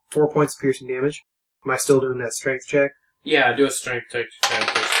 4 points of piercing damage. Am I still doing that strength check? yeah, do a strength check to try and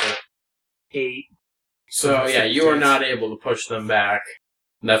push it. 8. So, yeah, you are not able to push them back.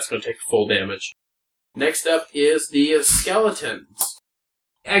 That's going to take full damage. Next up is the skeletons.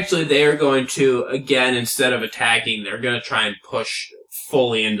 Actually, they are going to, again, instead of attacking, they're going to try and push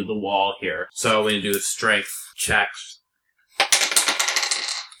fully into the wall here. So we're going to do a strength check.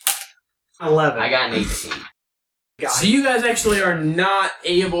 11. I got an 18. So you guys actually are not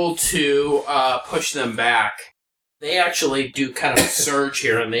able to push them back. They actually do kind of a surge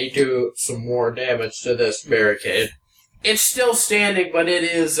here, and they do some more damage to this barricade. It's still standing, but it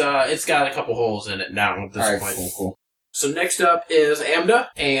is, it's got a couple holes in it now at this Alright, point. cool. So next up is Amda,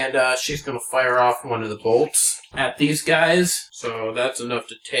 and she's going to fire off one of the bolts at these guys. So that's enough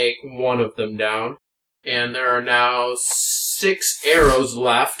to take one of them down. And there are now 6 arrows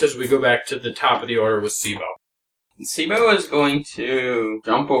left as we go back to the top of the order with Sibo. Sibo is going to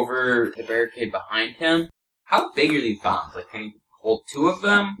jump over the barricade behind him. How big are these bombs? Like, can you hold 2 of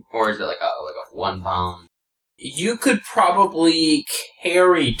them, or is it like a 1 bomb? You could probably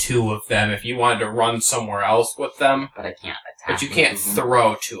carry 2 of them if you wanted to run somewhere else with them, But I can't attack. but you can't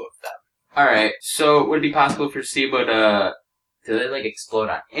throw 2 of them. Alright, so would it be possible for Sibo to... Do they, like, explode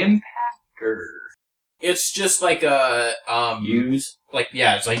on impact, or... It's just like a, Use. like,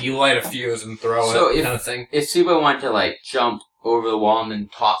 yeah, it's like you light a fuse and throw So it if- kind of thing. If Sibo wanted to, like, jump over the wall and then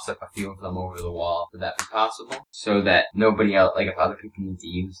toss, like, a few of them over the wall, would that be possible? So that nobody else, like, if other people need to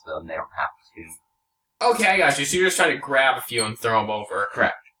use them, they don't have to. Okay, I got you. So you're just trying to grab a few and throw them over.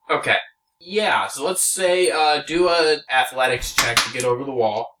 Correct. Okay. Yeah, so let's say, do a athletics check to get over the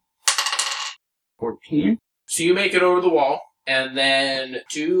wall. 14? So you make it over the wall, and then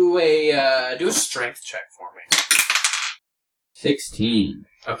do a strength check for me. 16.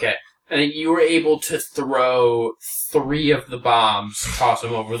 Okay. And you were able to throw 3 of the bombs, toss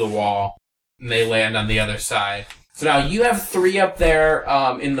them over the wall, and they land on the other side. So now you have 3 up there.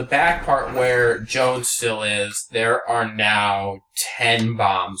 In the back part where Jones still is, there are now 10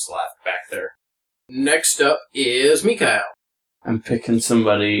 bombs left back there. Next up is Mikhail. I'm picking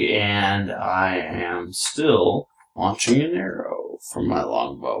somebody, and I am still launching an arrow from my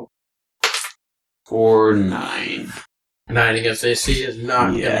longbow. For 9. 9 against AC is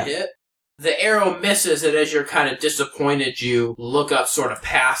not Yeah. going to hit. The arrow misses, and as you're kind of disappointed, you look up sort of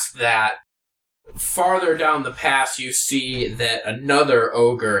past that. Farther down the pass, you see that another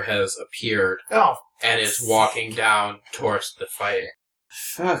ogre has appeared Oh, and is walking down towards the fight.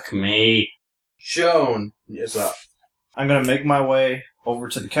 Fuck me. Joan is up. I'm gonna make my way over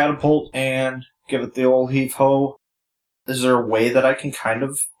to the catapult and give it the old heave-ho. Is there a way that I can kind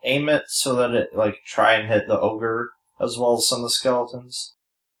of aim it so that it, like, try and hit the ogre as well as some of the skeletons?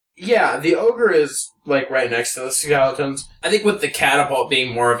 Yeah, the ogre is, like, right next to the skeletons. I think with the catapult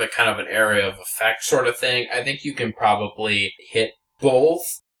being more of a kind of an area of effect sort of thing, I think you can probably hit both.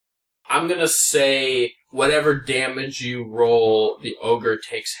 I'm gonna say whatever damage you roll, the ogre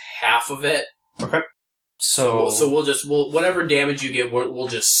takes half of it. Okay. So we'll whatever damage you get, we'll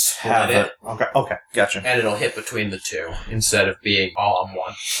just split Have it. Okay, gotcha. And it'll hit between the 2 instead of being all on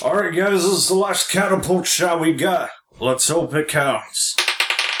one. Alright guys, this is the last catapult shot we got. Let's hope it counts.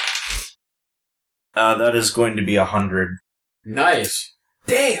 That is going to be 100. Nice.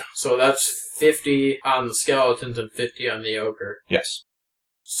 Damn! So that's 50 on the skeletons and 50 on the ogre. Yes.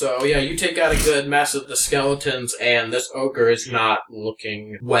 So yeah, you take out a good mess of the skeletons, and this ogre is not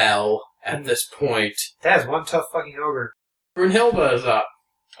looking well at this point. That is one tough fucking ogre. Brunhilde is up.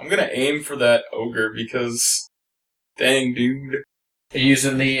 I'm gonna aim for that ogre because, dang, dude. Are you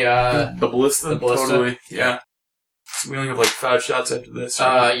using the ballista? the ballista? Totally, yeah. So we only have like 5 shots after this.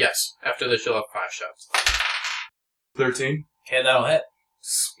 Yes. After this, you'll have 5 shots. 13. Okay, that'll hit.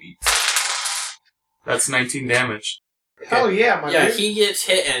 Sweet. That's 19 damage. Hell yeah, my Yeah, dude. he gets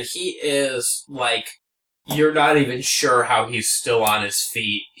hit, and he is, like, you're not even sure how he's still on his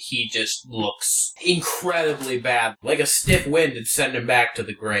feet. He just looks incredibly bad. Like a stiff wind would send him back to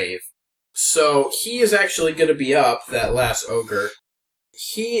the grave. So, he is actually going to be up, that last ogre.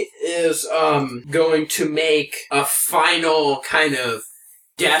 He is, going to make a final kind of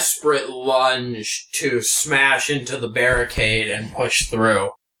desperate lunge to smash into the barricade and push through.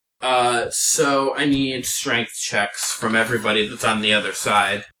 So I need strength checks from everybody that's on the other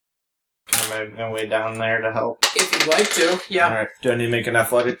side. Can I make my way down there to help? If you'd like to, yeah. Alright, do I need to make an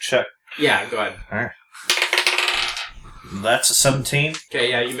athletic check? Yeah, go ahead. Alright. That's a 17. Okay,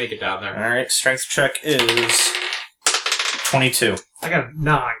 yeah, you make it down there. Alright, strength check is 22. I got a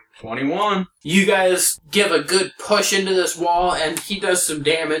 9. 21. You guys give a good push into this wall, and he does some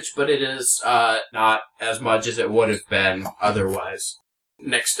damage, but it is not as much as it would have been otherwise.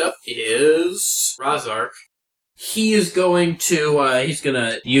 Next up is Razark. He is going to, he's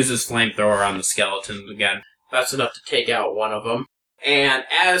gonna use his flamethrower on the skeletons again. That's enough to take out one of them. And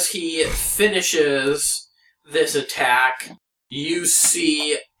as he finishes this attack, you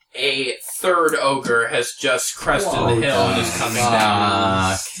see a third ogre has just crested the hill and is coming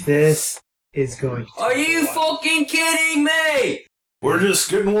down. This is going to Are you fucking kidding me? We're just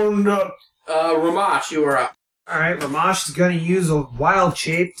getting warmed up. Ramash, you are up. Alright, Ramash is going to use a wild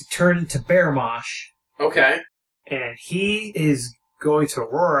shape to turn into Bearmosh. Okay. And he is going to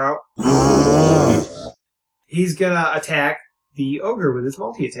roar out. He's going to attack the ogre with his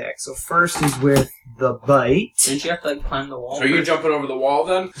multi-attack. So first is with the bite. Didn't you have to like climb the wall? So are you jumping over the wall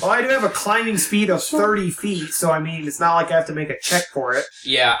then? Well, I do have a climbing speed of 30 feet, so I mean, it's not like I have to make a check for it.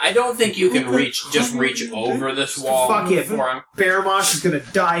 Yeah, I don't think you can reach over this wall Fuck it. for him. Bearmosh is going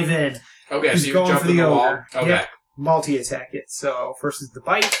to dive in. Okay, He's so you're going for jumping the the wall. ogre. Okay. Yep. Multi-attack it. So first is the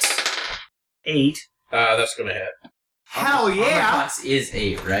bite. 8. That's gonna hit. Hell Armor yeah! class is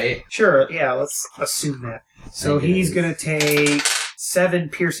 8, right? Sure, yeah, let's assume that. So I think it he's is. gonna take 7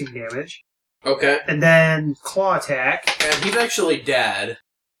 piercing damage. Okay. And then claw attack. And he's actually dead.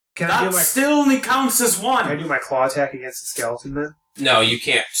 Can I do That my still only counts as Can I one. do my claw attack against the skeleton then? No, you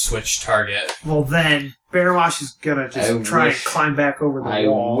can't switch target. Well then, Baramosh is gonna just I try wish- and climb back over the I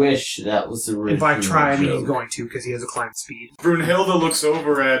wall. wish that was the original If I try, I mean he's joke. going to, because he has a climb speed. Brunhilde looks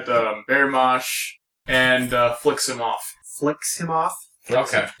over at Bearmosh and flicks him off. Flicks him off.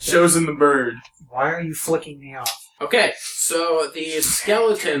 Okay. Shows him the bird. Why are you flicking me off? Okay, so the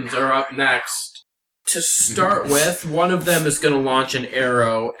skeletons are up next. To start with, one of them is going to launch an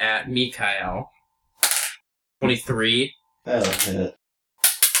arrow at Mikhail. 23. That'll hit.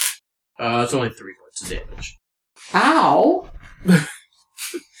 It's only 3 points of damage. Ow!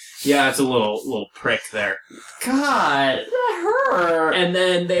 Yeah, it's a little prick there. God, that hurt! And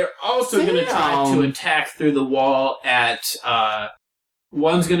then they're also going to try to attack through the wall at,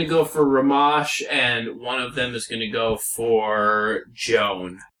 one's going to go for Ramash, and one of them is going to go for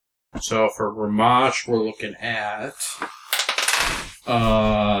Joan. So for Ramash, we're looking at,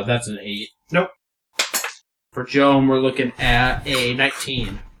 that's an 8. Nope. For Joan, we're looking at a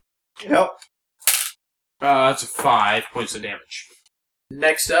 19. Yep. That's 5 points of damage.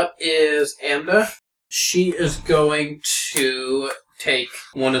 Next up is Amda. She is going to take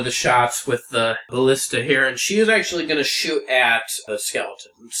one of the shots with the ballista here, and she is actually going to shoot at the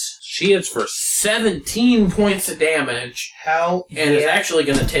skeletons. She hits for 17 points of damage, Hell and is yeah. actually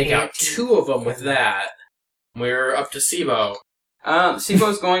going to take out 2 of them with that. We're up to Sibo.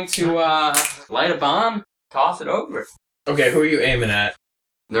 Sibo's going to light a bomb, toss it over. Okay, who are you aiming at?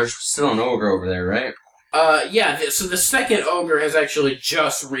 There's still an ogre over there, right? Yeah, so the second ogre has actually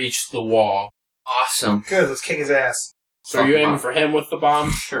just reached the wall. Awesome. Good, let's kick his ass. So are you aiming for him with the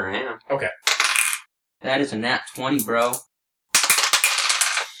bomb? Sure am. Okay. That is a nat 20, bro.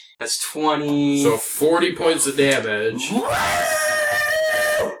 That's 20. So 40 points of damage.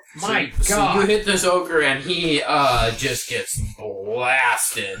 My So God. you hit this ogre and he just gets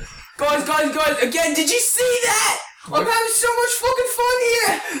blasted. Guys, again, did you see that? I'm having so much fucking fun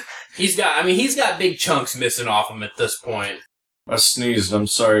here! He's got big chunks missing off him at this point. I sneezed. I'm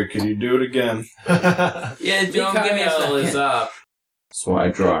sorry. Could you do it again? Yeah, Joan, give me a Mikhail is second. up. So I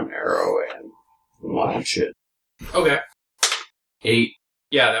draw an arrow and launch it. Okay. 8.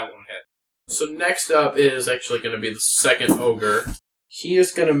 Yeah, that won't hit. So next up is actually going to be the second ogre. He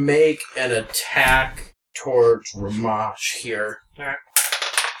is going to make an attack towards Ramash here. Alright.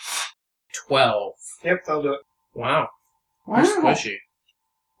 12. Yep, I'll do it. Wow. Wow. Squishy.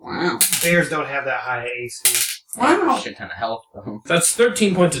 Wow. Bears don't have that high AC. Wow. Shit ton of health, though. That's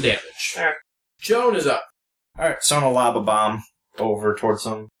 13 points of damage. Alright. Joan is up. Alright, so I'm gonna lob a bomb over towards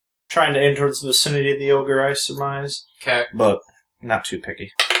him. Trying to aim towards the vicinity of the ogre, I surmise. Okay. But not too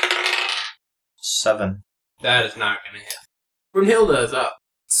picky. 7. That is not going to hit. Brunhilde is up.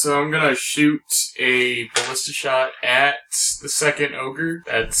 So I'm gonna shoot a ballista shot at the second ogre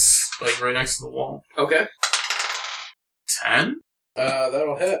that's like right next to the wall. Okay. 10?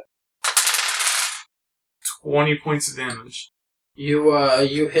 That'll hit. 20 points of damage.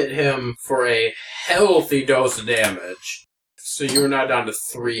 You hit him for a healthy dose of damage. So you're now down to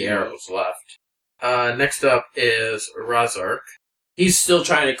 3 arrows left. Next up is Razark. He's still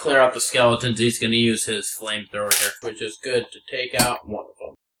trying to clear out the skeletons. He's going to use his flamethrower here, which is good to take out one of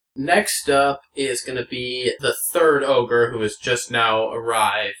them. Next up is going to be the third ogre, who has just now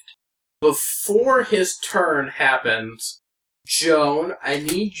arrived. Before his turn happens, Joan, I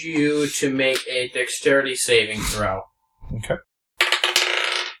need you to make a dexterity saving throw. Okay.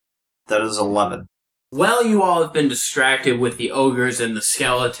 That is 11. While you all have been distracted with the ogres and the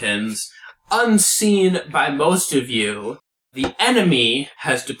skeletons, unseen by most of you, the enemy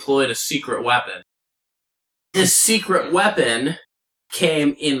has deployed a secret weapon. This secret weapon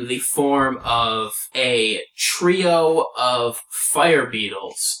came in the form of a trio of fire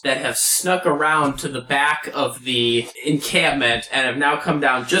beetles that have snuck around to the back of the encampment and have now come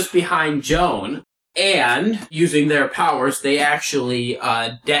down just behind Joan. And, using their powers, they actually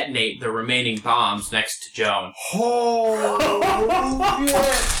detonate the remaining bombs next to Joan. Oh,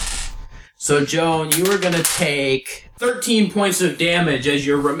 shit. So, Joan, you are going to take 13 points of damage as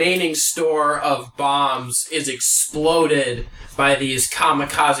your remaining store of bombs is exploded by these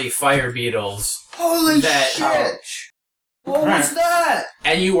kamikaze fire beetles. Holy That- shit! What was that?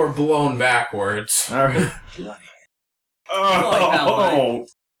 And you are blown backwards. Alright. Oh,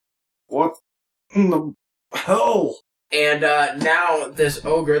 What in the hell? And now this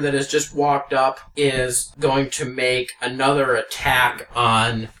ogre that has just walked up is going to make another attack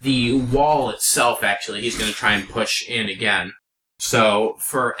on the wall itself, actually. He's going to try and push in again. So,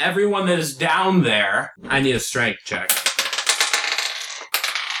 for everyone that is down there, I need a strength check.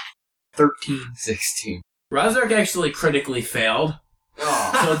 13. 16. Razark actually critically failed.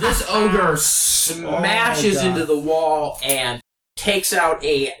 So this ogre smashes into the wall and takes out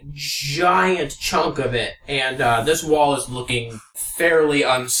a giant chunk of it, and this wall is looking fairly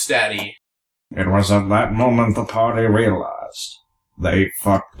unsteady. It was at that moment the party realized they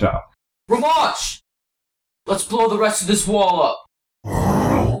fucked up. Ramash! Let's blow the rest of this wall up.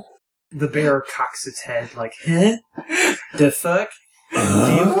 The bear cocks its head like, huh? The fuck? Do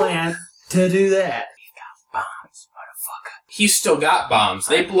you plan to do that? He's still got bombs.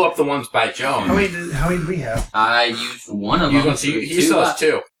 They blew up the ones by Joan. How many do we have? I used one of them. He still has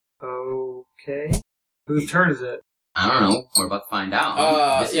two. Okay. Whose turn is it? I don't know. We're about to find out.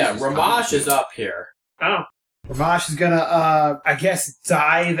 Ramash is up here. Oh. Ramash is gonna, I guess,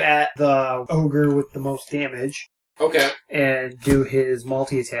 dive at the ogre with the most damage. Okay. And do his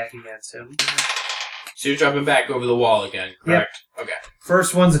multi-attack against him. So you're jumping back over the wall again, correct? Yep. Okay.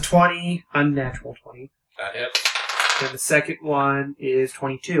 First one's a 20, unnatural 20. That hits. And the second one is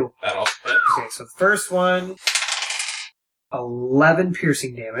 22. That also hits. Okay, so the first one, 11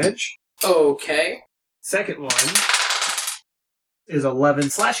 piercing damage. Okay. Second one is 11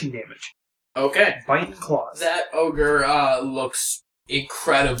 slashing damage. Okay. Bite and claws. That ogre looks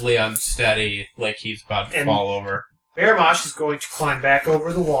incredibly unsteady, like he's about to fall over. Bearmosh is going to climb back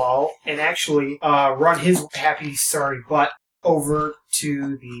over the wall and actually run his happy, sorry butt over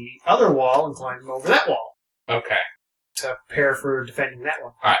to the other wall and climb over that wall. Okay. To prepare for defending that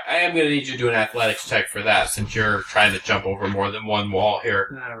one. Alright, I am going to need you to do an athletics check for that, since you're trying to jump over more than one wall here.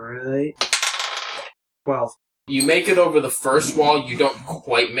 Not really. 12. You make it over the first wall, you don't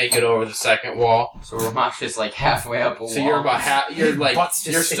quite make it over the second wall. So Ramash is like halfway up a wall. So you're about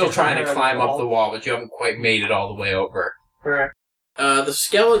you're still trying to climb up the wall, but you haven't quite made it all the way over. Correct. The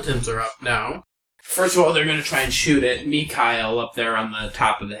skeletons are up now. First of all, they're going to try and shoot at Mikhail up there on the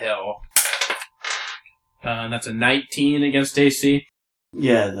top of the hill. That's a 19 against AC.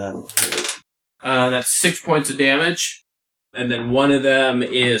 Yeah, that'll hit. That's 6 points of damage. And then one of them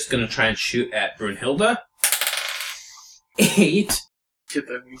is going to try and shoot at Brunhilde. 8. Get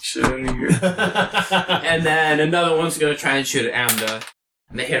that weak shit out of here. And then another one's going to try and shoot at Amda.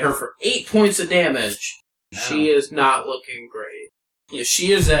 And they hit her for 8 points of damage. Wow. She is not looking great. Yeah,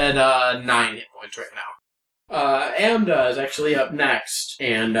 she is at 9 hit points right now. Amda is actually up next,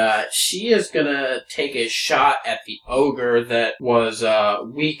 and she is gonna take a shot at the ogre that was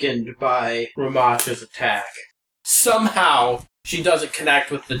weakened by Ramash's attack. Somehow, she doesn't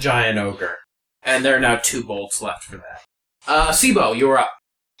connect with the giant ogre, and there are now 2 bolts left for that. Sibo, you're up.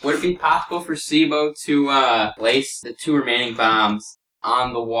 Would it be possible for Sibo to place the 2 remaining bombs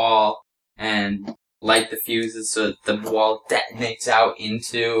on the wall and light the fuses so that the wall detonates out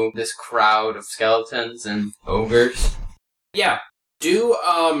into this crowd of skeletons and ogres? Yeah. Do,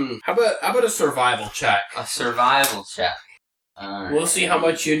 how about a survival check? A survival check. We'll see how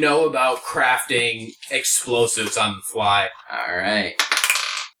much you know about crafting explosives on the fly. Alright.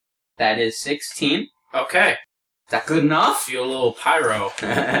 That is 16. Okay. Is that good enough? Feel a little pyro.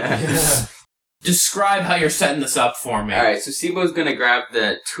 Describe how you're setting this up for me. Alright, so Sibo's gonna grab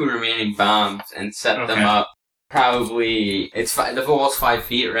the 2 remaining bombs and set them up. Probably, the wall's 5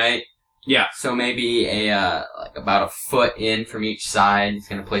 feet, right? Yeah. So maybe about a foot in from each side. He's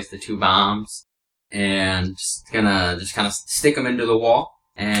gonna place the 2 bombs and just kind of stick them into the wall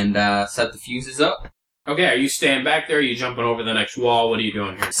and set the fuses up. Okay, are you staying back there? Are you jumping over the next wall? What are you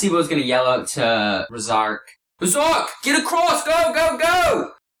doing here? Sibo's gonna yell out to Razark, "Razark, get across! Go, go,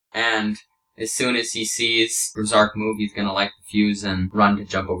 go!" And as soon as he sees Razark move, he's gonna light the fuse and run to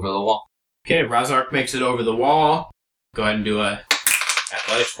jump over the wall. Okay, Razark makes it over the wall. Go ahead and do a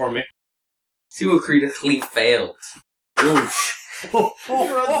athletics for me. Sibo critically failed. Oof.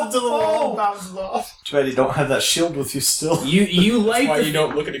 Runs into the wall and bounces off. Too bad you don't have that shield with you still. You light That's why you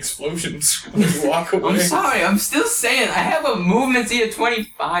don't look at explosions when you walk away. I'm sorry, I'm still saying I have a movement speed of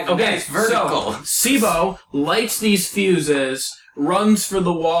 25. Okay, it's vertical. So Sibo lights these fuses, runs for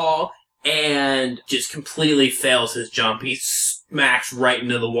the wall, and just completely fails his jump. He smacks right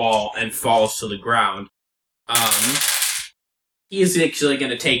into the wall and falls to the ground. He is actually going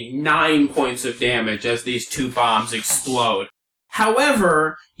to take 9 points of damage as these 2 bombs explode.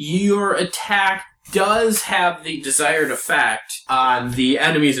 However, your attack does have the desired effect on the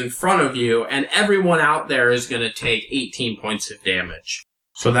enemies in front of you, and everyone out there is going to take 18 points of damage.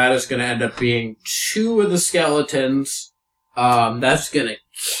 So that is going to end up being 2 of the skeletons. That's going to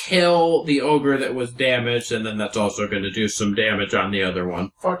kill the ogre that was damaged, and then that's also going to do some damage on the other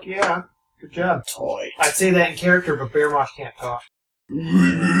one. Fuck yeah. Good job. Toy. I'd say that in character, but Bear Mosh can't talk.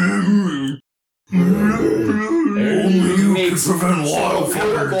 Makes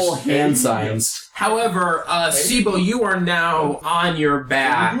horrible hand signs. However, Sibo, you are now on your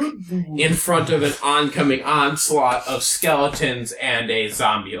back in front of an oncoming onslaught of skeletons and a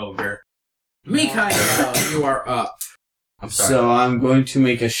zombie ogre. Mikhail, you are up. I'm sorry. So I'm going to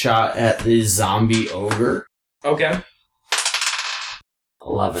make a shot at the zombie ogre. Okay.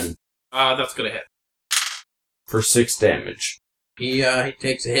 11. That's gonna hit. For 6 damage. He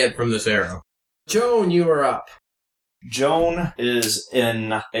takes a hit from this arrow. Joan, you are up. Joan is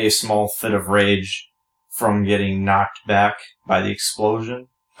in a small fit of rage from getting knocked back by the explosion.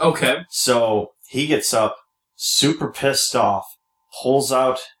 Okay. So he gets up, super pissed off, pulls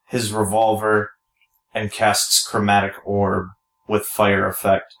out his revolver, and casts Chromatic Orb with fire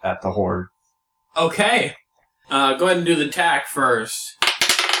effect at the horde. Okay. Go ahead and do the attack first.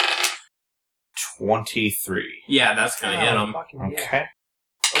 23. Yeah, that's gonna hit him. Okay.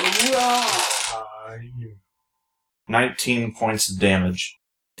 19 points of damage.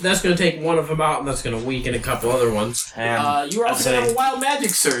 That's going to take one of them out, and that's going to weaken a couple other ones. And you also have a wild magic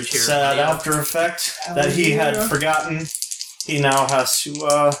surge here. Sad after effect that he had forgotten. He now has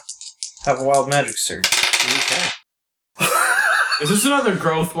to have a wild magic surge. Okay. Is this another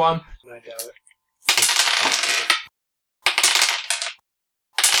growth one? I doubt it.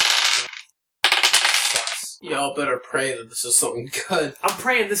 Y'all better pray that this is something good. I'm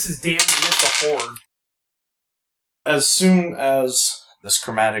praying this is damage against the horde. As soon as this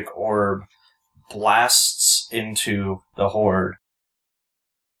Chromatic Orb blasts into the horde,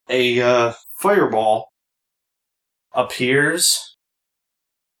 a fireball appears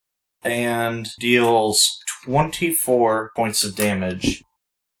and deals 24 points of damage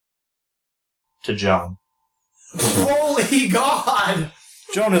to Joan. Holy God!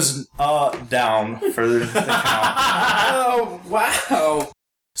 Joan is down for the count. Oh, wow.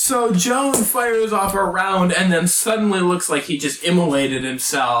 So Joan fires off a round and then suddenly looks like he just immolated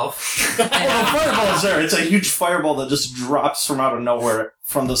himself. Oh, the fireball is there. It's a huge fireball that just drops from out of nowhere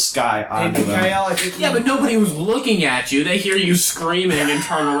from the sky onto them. Yeah, but nobody was looking at you. They hear you screaming and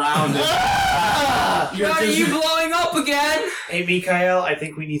turn around. And Are you blowing up again? Hey, Mikhail, I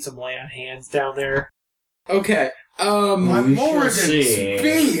think we need some lay on hands down there. Okay. I'm more than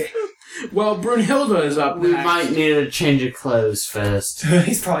speed. Well, Brunhilde is up We next. might need a change of clothes first.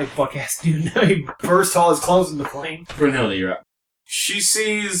 He's probably a buck-ass dude now. He burst all his clothes into flame. Brunhilde, you're up. She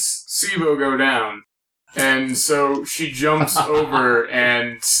sees Sibo go down, and so she jumps over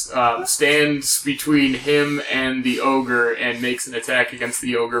and stands between him and the ogre and makes an attack against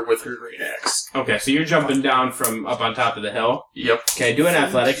the ogre with her great axe. Okay, so you're jumping down from up on top of the hill. Yep. Okay, do an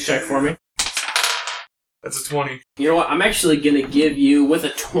athletics check for me. That's a 20. You know what? I'm actually going to give you, with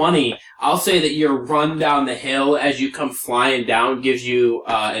a 20, I'll say that your run down the hill as you come flying down gives you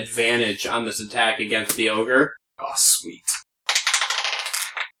advantage on this attack against the ogre. Oh, sweet.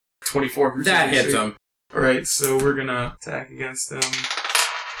 24 for That hits him. Alright, so we're gonna attack against him.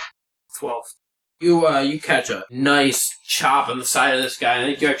 12. You catch a nice chop on the side of this guy. I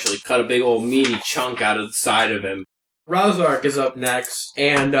think you actually cut a big old meaty chunk out of the side of him. Razark is up next,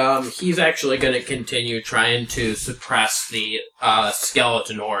 and he's actually going to continue trying to suppress the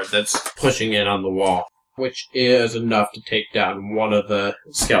skeleton horde that's pushing in on the wall, which is enough to take down one of the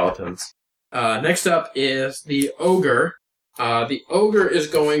skeletons. Next up is the ogre. The ogre is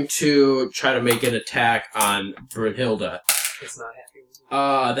going to try to make an attack on Brunhilde. It's not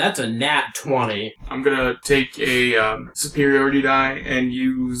happy. That's a nat 20. I'm gonna take a superiority die and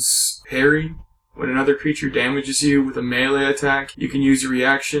use parry. When another creature damages you with a melee attack, you can use your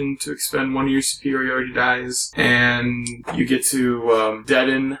reaction to expend one of your superiority dies, and you get to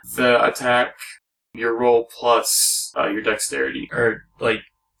deaden the attack, your roll plus your dexterity, or like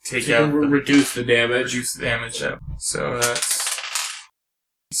take So you out can reduce the damage. Reduce the damage. Yeah. So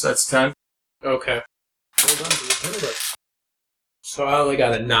that's 10. Okay. So I only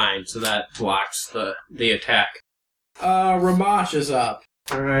got a 9, so that blocks the attack. Ramash is up.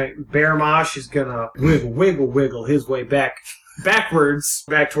 Alright, Bear Mosh is gonna wiggle his way backwards,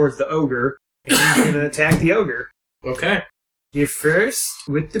 back towards the ogre, and he's gonna attack the ogre. Okay. Your first,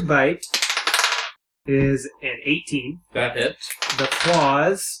 with the bite, is an 18. That hits. The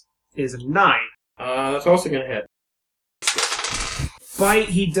claws is a 9. That's also gonna hit. Bite,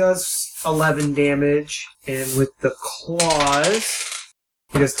 he does 11 damage, and with the claws,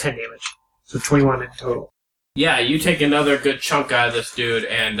 he does 10 damage. So 21 in total. Yeah, you take another good chunk out of this dude,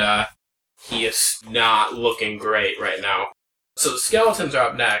 and he is not looking great right now. So the skeletons are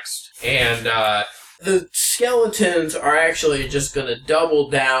up next, and the skeletons are actually just going to double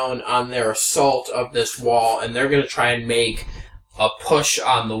down on their assault of this wall, and they're going to try and make a push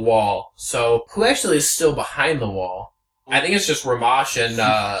on the wall. So who actually is still behind the wall? I think it's just Ramash and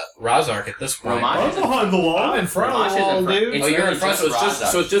Razark at this point. Ramash is behind the wall. I'm in front of the wall, dude. Oh, you're in front, so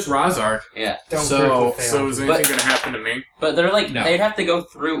it's just Razark. Yeah. So is anything going to happen to me? But they're like, No. they'd have to go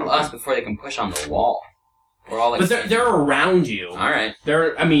through us before they can push on the wall. We're all like, But they're around you. Alright.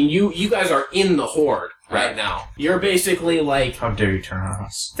 You guys are in the horde right Right. now. You're basically like, How dare you turn on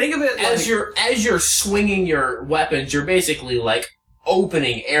us? Think of it as you're swinging your weapons, you're basically like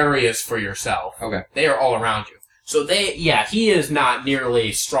opening areas for yourself. Okay. They are all around you. So he is not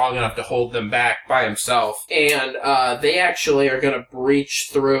nearly strong enough to hold them back by himself. And they actually are going to breach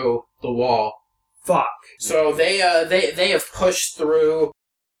through the wall. Fuck. So they have pushed through.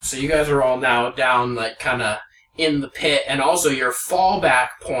 So you guys are all now down, like, kind of in the pit. And also your fallback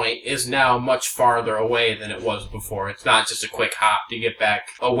point is now much farther away than it was before. It's not just a quick hop to get back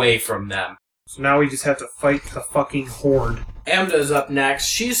away from them. So now we just have to fight the fucking horde. Amda's up next.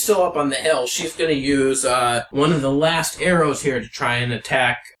 She's still up on the hill. She's going to use one of the last arrows here to try and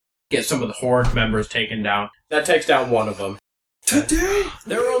attack, get some of the horde members taken down. That takes down one of them. Today?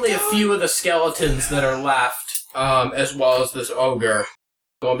 There are only a few of the skeletons that are left, as well as this ogre.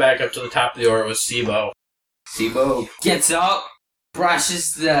 Going back up to the top of the order was Sibo. Sibo gets up,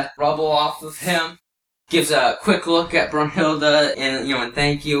 brushes the rubble off of him, gives a quick look at Brunhilde and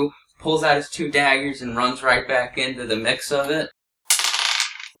thank you, pulls out his 2 daggers and runs right back into the mix of it.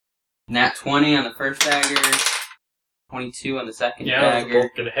 Nat 20 on the first dagger, 22 on the second Yeah, dagger.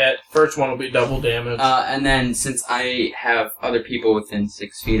 both gonna hit. First one will be double damage. And then since I have other people within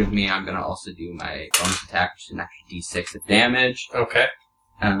 6 feet of me, I'm gonna also do my bonus attack, which is an extra d6 of damage. Okay.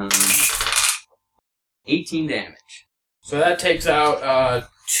 18 damage. So that takes out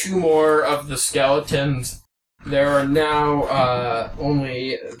 2 more of the skeletons. There are now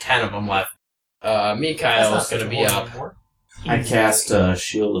only 10 of them left. Mikhail is going to be up. I cast a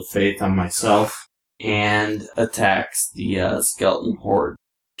Shield of Faith on myself and attacks the skeleton horde.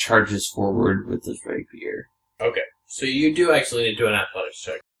 Charges forward with his rapier. Okay. So you do actually need to do an athletics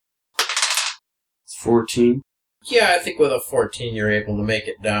check. It's 14. Yeah, I think with a 14 you're able to make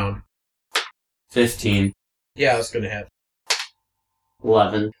it down. 15. Yeah, that's going to hit.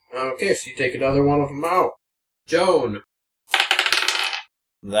 11. Okay, so you take another one of them out. Joan.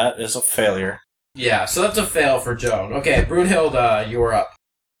 That is a failure. Yeah, so that's a fail for Joan. Okay, Brunhilde, you are up.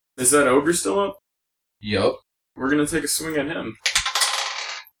 Is that ogre still up? Yup. We're going to take a swing at him.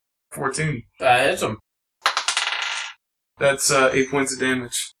 14. That hits him. That's 8 points of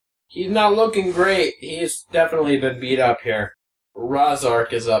damage. He's not looking great. He's definitely been beat up here.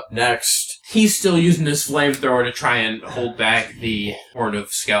 Razark is up next. He's still using his flamethrower to try and hold back the horde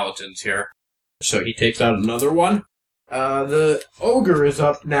of skeletons here. So he takes out another one. The ogre is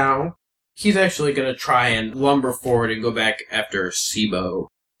up now. He's actually going to try and lumber forward and go back after Sibo.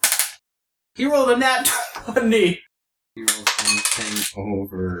 He rolled a nat 20. He rolls anything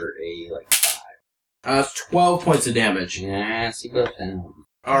over a 5. 12 points of damage. Yeah, Sibo's down.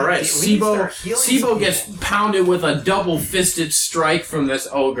 Alright, We need to start healing some Sibo gets pounded with a double-fisted strike from this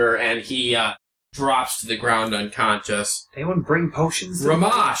ogre, and he drops to the ground unconscious. Anyone bring potions?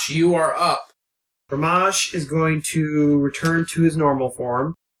 Ramash, you are up. Ramash is going to return to his normal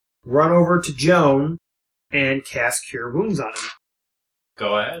form, run over to Joan, and cast Cure Wounds on him.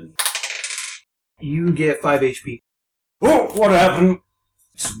 Go ahead. You get 5 HP. Oh, what happened?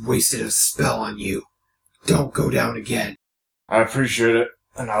 Just wasted a spell on you. Don't go down again. I appreciate it,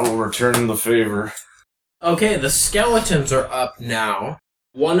 and I will return the favor. Okay, the skeletons are up now.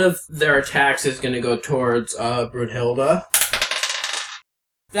 One of their attacks is going to go towards Brunhilde.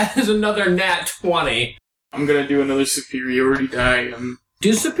 That is another nat 20. I'm going to do another superiority die.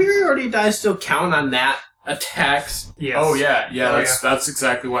 Do superiority dice still count on that attacks? Yes. Oh, yeah. That's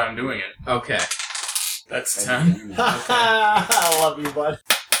exactly why I'm doing it. Okay. That's 10. I love you, bud.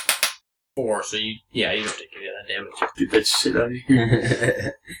 4, so you don't take any of that damage. Get that shit out of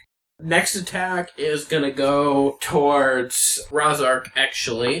here. Next attack is going to go towards Razark,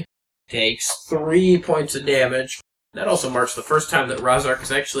 actually. Takes 3 points of damage. That also marks the first time that Razark has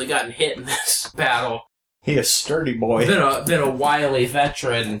actually gotten hit in this battle. He a sturdy boy. Been a wily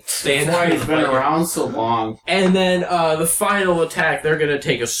veteran. That's why he's been around so long. And then the final attack, they're going to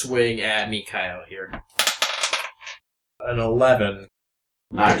take a swing at Mikhail here. An 11.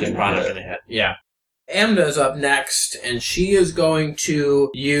 Not Probably not going to hit. Yeah. Amda's up next, and she is going to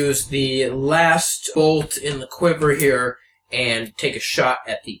use the last bolt in the quiver here and take a shot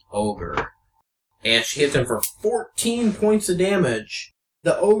at the ogre. And she hits him for 14 points of damage.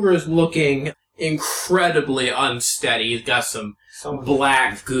 The ogre is looking incredibly unsteady. He's got some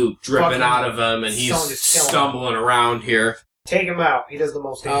black goop dripping out of him, and he's stumbling around here. Take him out. He does the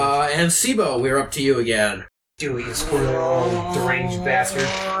most damage. And Sibo, we're up to you again. Dewey, squirrel, deranged bastard.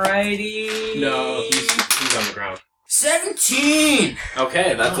 Alrighty. No, he's on the ground. 17!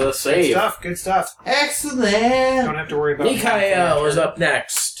 Okay, that's a Good save. stuff, good stuff. Excellent! Don't have to worry about Mikael is up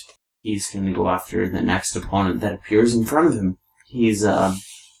next. He's going to go after the next opponent that appears in front of him. He's, That's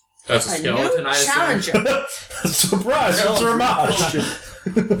a skeleton, I assume. challenger. Surprise! It's Ramaj!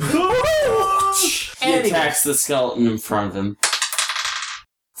 He attacks the skeleton in front of him.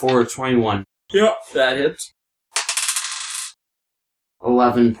 For 21. Yep, that hits.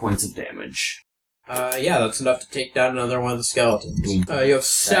 11 points of damage. Yeah, that's enough to take down another one of the skeletons. You have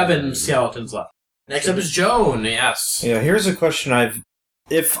 7 skeletons left. Next up is Joan, yes. Yeah, here's a question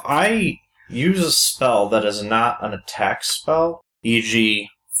If I use a spell that is not an attack spell, e.g.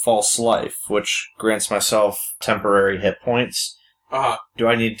 False Life, which grants myself temporary hit points, do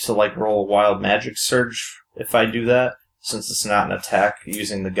I need to, roll a Wild Magic Surge if I do that, since it's not an attack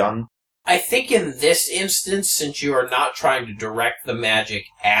using the gun? I think in this instance, since you are not trying to direct the magic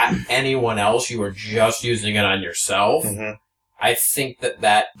at anyone else, you are just using it on yourself, I think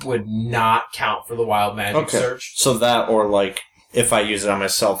that would not count for the Wild Magic Surge. So that, or, if I use it on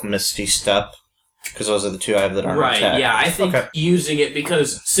myself, Misty Step, because those are the two I have that aren't attack. Right, yeah, I think using it,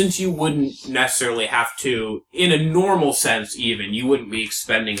 because since you wouldn't necessarily have to, in a normal sense even, you wouldn't be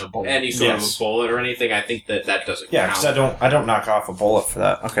expending any sort of a bullet or anything, I think that doesn't count. Yeah, because I don't knock off a bullet for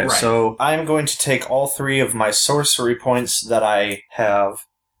that. Okay, so I'm going to take all 3 of my sorcery points that I have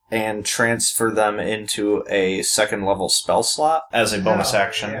and transfer them into a 2nd level spell slot as a bonus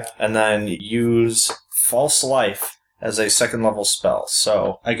action, and then use False Life as a 2nd level spell.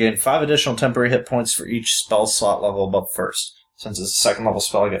 So I gain 5 additional temporary hit points for each spell slot level above first. Since it's a 2nd level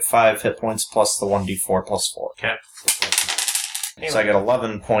spell, I get 5 hit points plus the 1d4 plus 4. Okay. So I get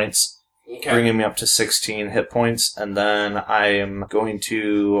 11 points, bringing me up to 16 hit points, and then I am going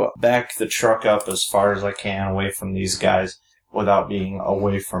to back the truck up as far as I can away from these guys without being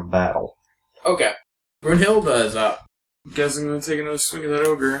away from battle. Okay. Brunhilde is up. Guess I'm gonna take another swing at that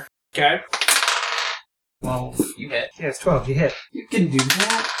ogre. Okay. 12. You hit. Yeah, it's 12. You hit. You can do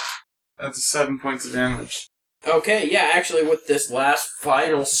that. That's 7 points of damage. Okay, yeah, actually with this last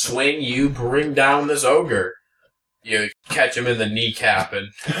final swing, you bring down this ogre. You catch him in the kneecap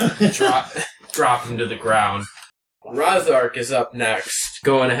and drop him to the ground. Razark is up next,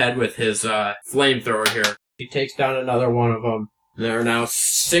 going ahead with his flamethrower here. He takes down another one of them. There are now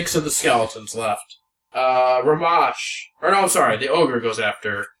 6 of the skeletons left. Ramash. Or no, I'm sorry, the ogre goes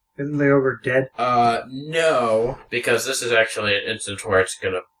after. Isn't the ogre dead? No, because this is actually an instance where it's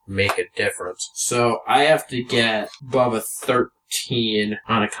gonna make a difference. So I have to get above a 13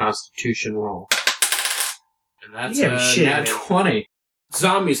 on a Constitution roll. And that's a nat 20.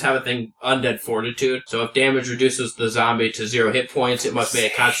 Zombies have a thing, Undead Fortitude, so if damage reduces the zombie to 0 hit points, it must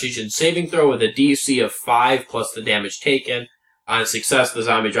make a Constitution saving throw with a DC of 5 plus the damage taken. On success, the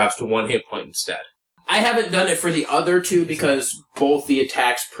zombie drops to 1 hit point instead. I haven't done it for the other 2 because both the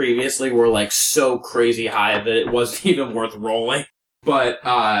attacks previously were so crazy high that it wasn't even worth rolling. But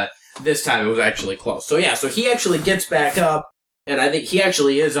this time it was actually close. So yeah, so he actually gets back up, and I think he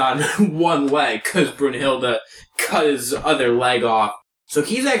actually is on one leg because Brunhilde cut his other leg off. So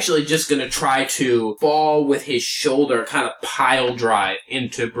he's actually just going to try to fall with his shoulder, kind of pile drive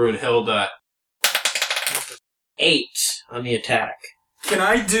into Brunhilde. 8 on the attack.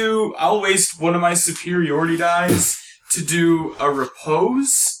 I'll waste one of my superiority dice to do a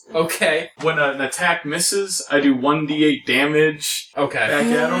repose. Okay. When an attack misses, I do 1d8 damage back at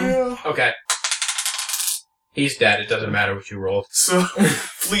him. Okay. He's dead. It doesn't matter what you roll. So,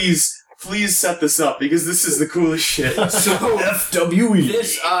 please set this up, because this is the coolest shit. So, FWE.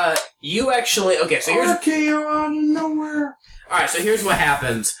 This, you actually... Okay, so here's... RKO out of nowhere. Alright, so here's what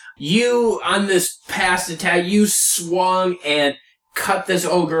happens. You, on this past attack, you swung and cut this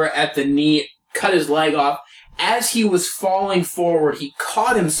ogre at the knee, cut his leg off. As he was falling forward, he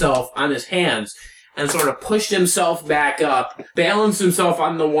caught himself on his hands and sort of pushed himself back up, balanced himself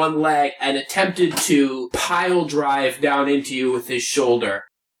on the one leg, and attempted to pile drive down into you with his shoulder.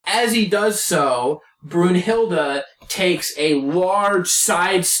 As he does so, Brunhilde takes a large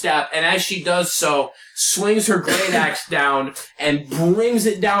sidestep, and as she does so, swings her great axe down and brings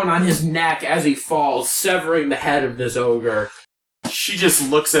it down on his neck as he falls, severing the head of this ogre. She just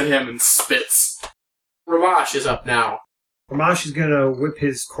looks at him and spits. Ramash is up now. Ramash is going to whip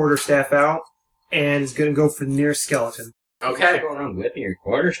his quarterstaff out and is going to go for the nearest skeleton. Okay. What's going on whipping your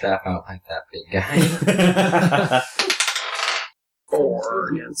quarterstaff out like that, big guy? 4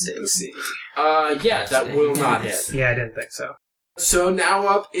 against AC. Yeah, that will not hit. Yeah, I didn't think so. So now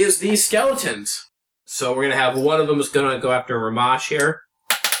up is the skeletons. So we're going to have one of them is going to go after Ramash here.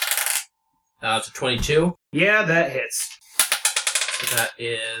 It's a 22. Yeah, that hits. So that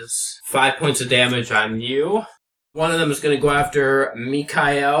is 5 points of damage on you. One of them is going to go after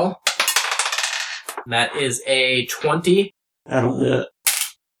Mikael. That is a 20. That'll hit.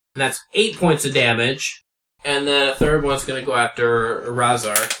 And that's 8 points of damage. And then a third one's going to go after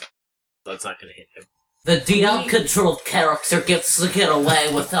Razar. That's not going to hit him. The DM-controlled character gets to get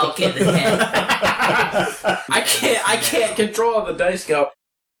away without getting hit. I can't control the dice go.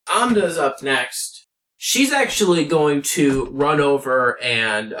 Amda's up next. She's actually going to run over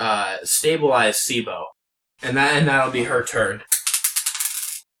and stabilize Sibo. And that'll be her turn.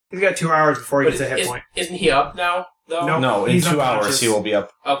 He's got 2 hours before he But gets a hit point. Isn't he up now, though? No, in he's 2 hours unconscious. he will be up.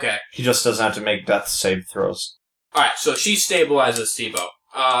 Okay. He just doesn't have to make death save throws. Alright, so she stabilizes Sibo.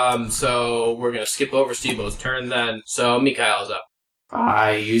 So we're gonna skip over Sibo's turn then. So Mikael's up.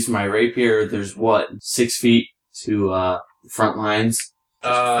 I use my rapier. There's 6 feet to front lines.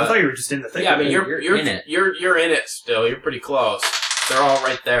 I thought you were just in the thing. Yeah, I mean you're in it. You're in it still. You're pretty close. They're all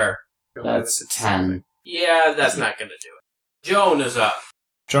right there. That's 10. Yeah, that's not gonna do it. Joan is up.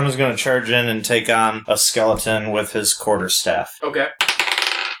 Jonah's going to charge in and take on a skeleton with his quarterstaff. Okay.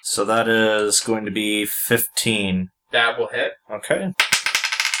 So that is going to be 15. That will hit. Okay.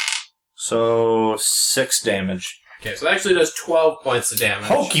 So 6 damage. Okay, so that actually does 12 points of damage.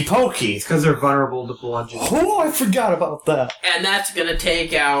 Hokey pokey. It's because they're vulnerable to bludgeoning. Oh, I forgot about that. And that's gonna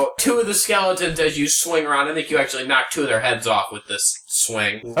take out 2 of the skeletons as you swing around. I think you actually knock 2 of their heads off with this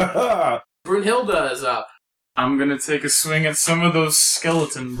swing. Brunhilde is up. I'm gonna take a swing at some of those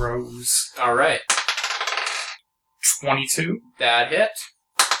skeleton bros. Alright. 22. That hit.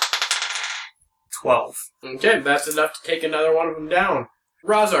 12. Okay, that's enough to take another one of them down.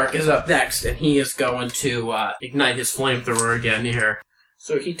 Razark is up next, and he is going to ignite his flamethrower again here.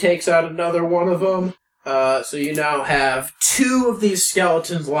 So he takes out another one of them. So you now have 2 of these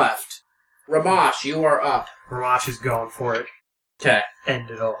skeletons left. Ramash, you are up. Ramash is going for it. Okay. End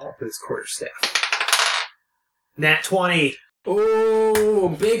it all with his quarterstaff. Nat 20.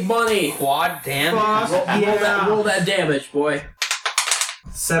 Ooh, big money. Quad damage. Roll that damage, boy.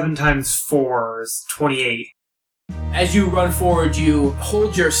 7 times 4 is 28. As you run forward, you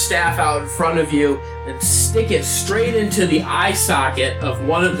hold your staff out in front of you and stick it straight into the eye socket of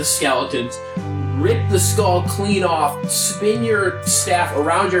one of the skeletons. Rip the skull clean off, spin your staff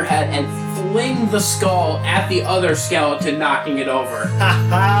around your head, and fling the skull at the other skeleton, knocking it over.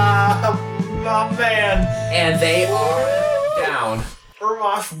 My man. And they are down.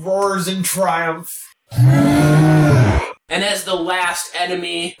 Ramash roars in triumph. And as the last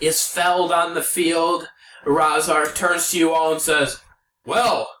enemy is felled on the field, Razar turns to you all and says,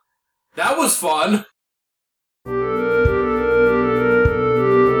 "Well, that was fun."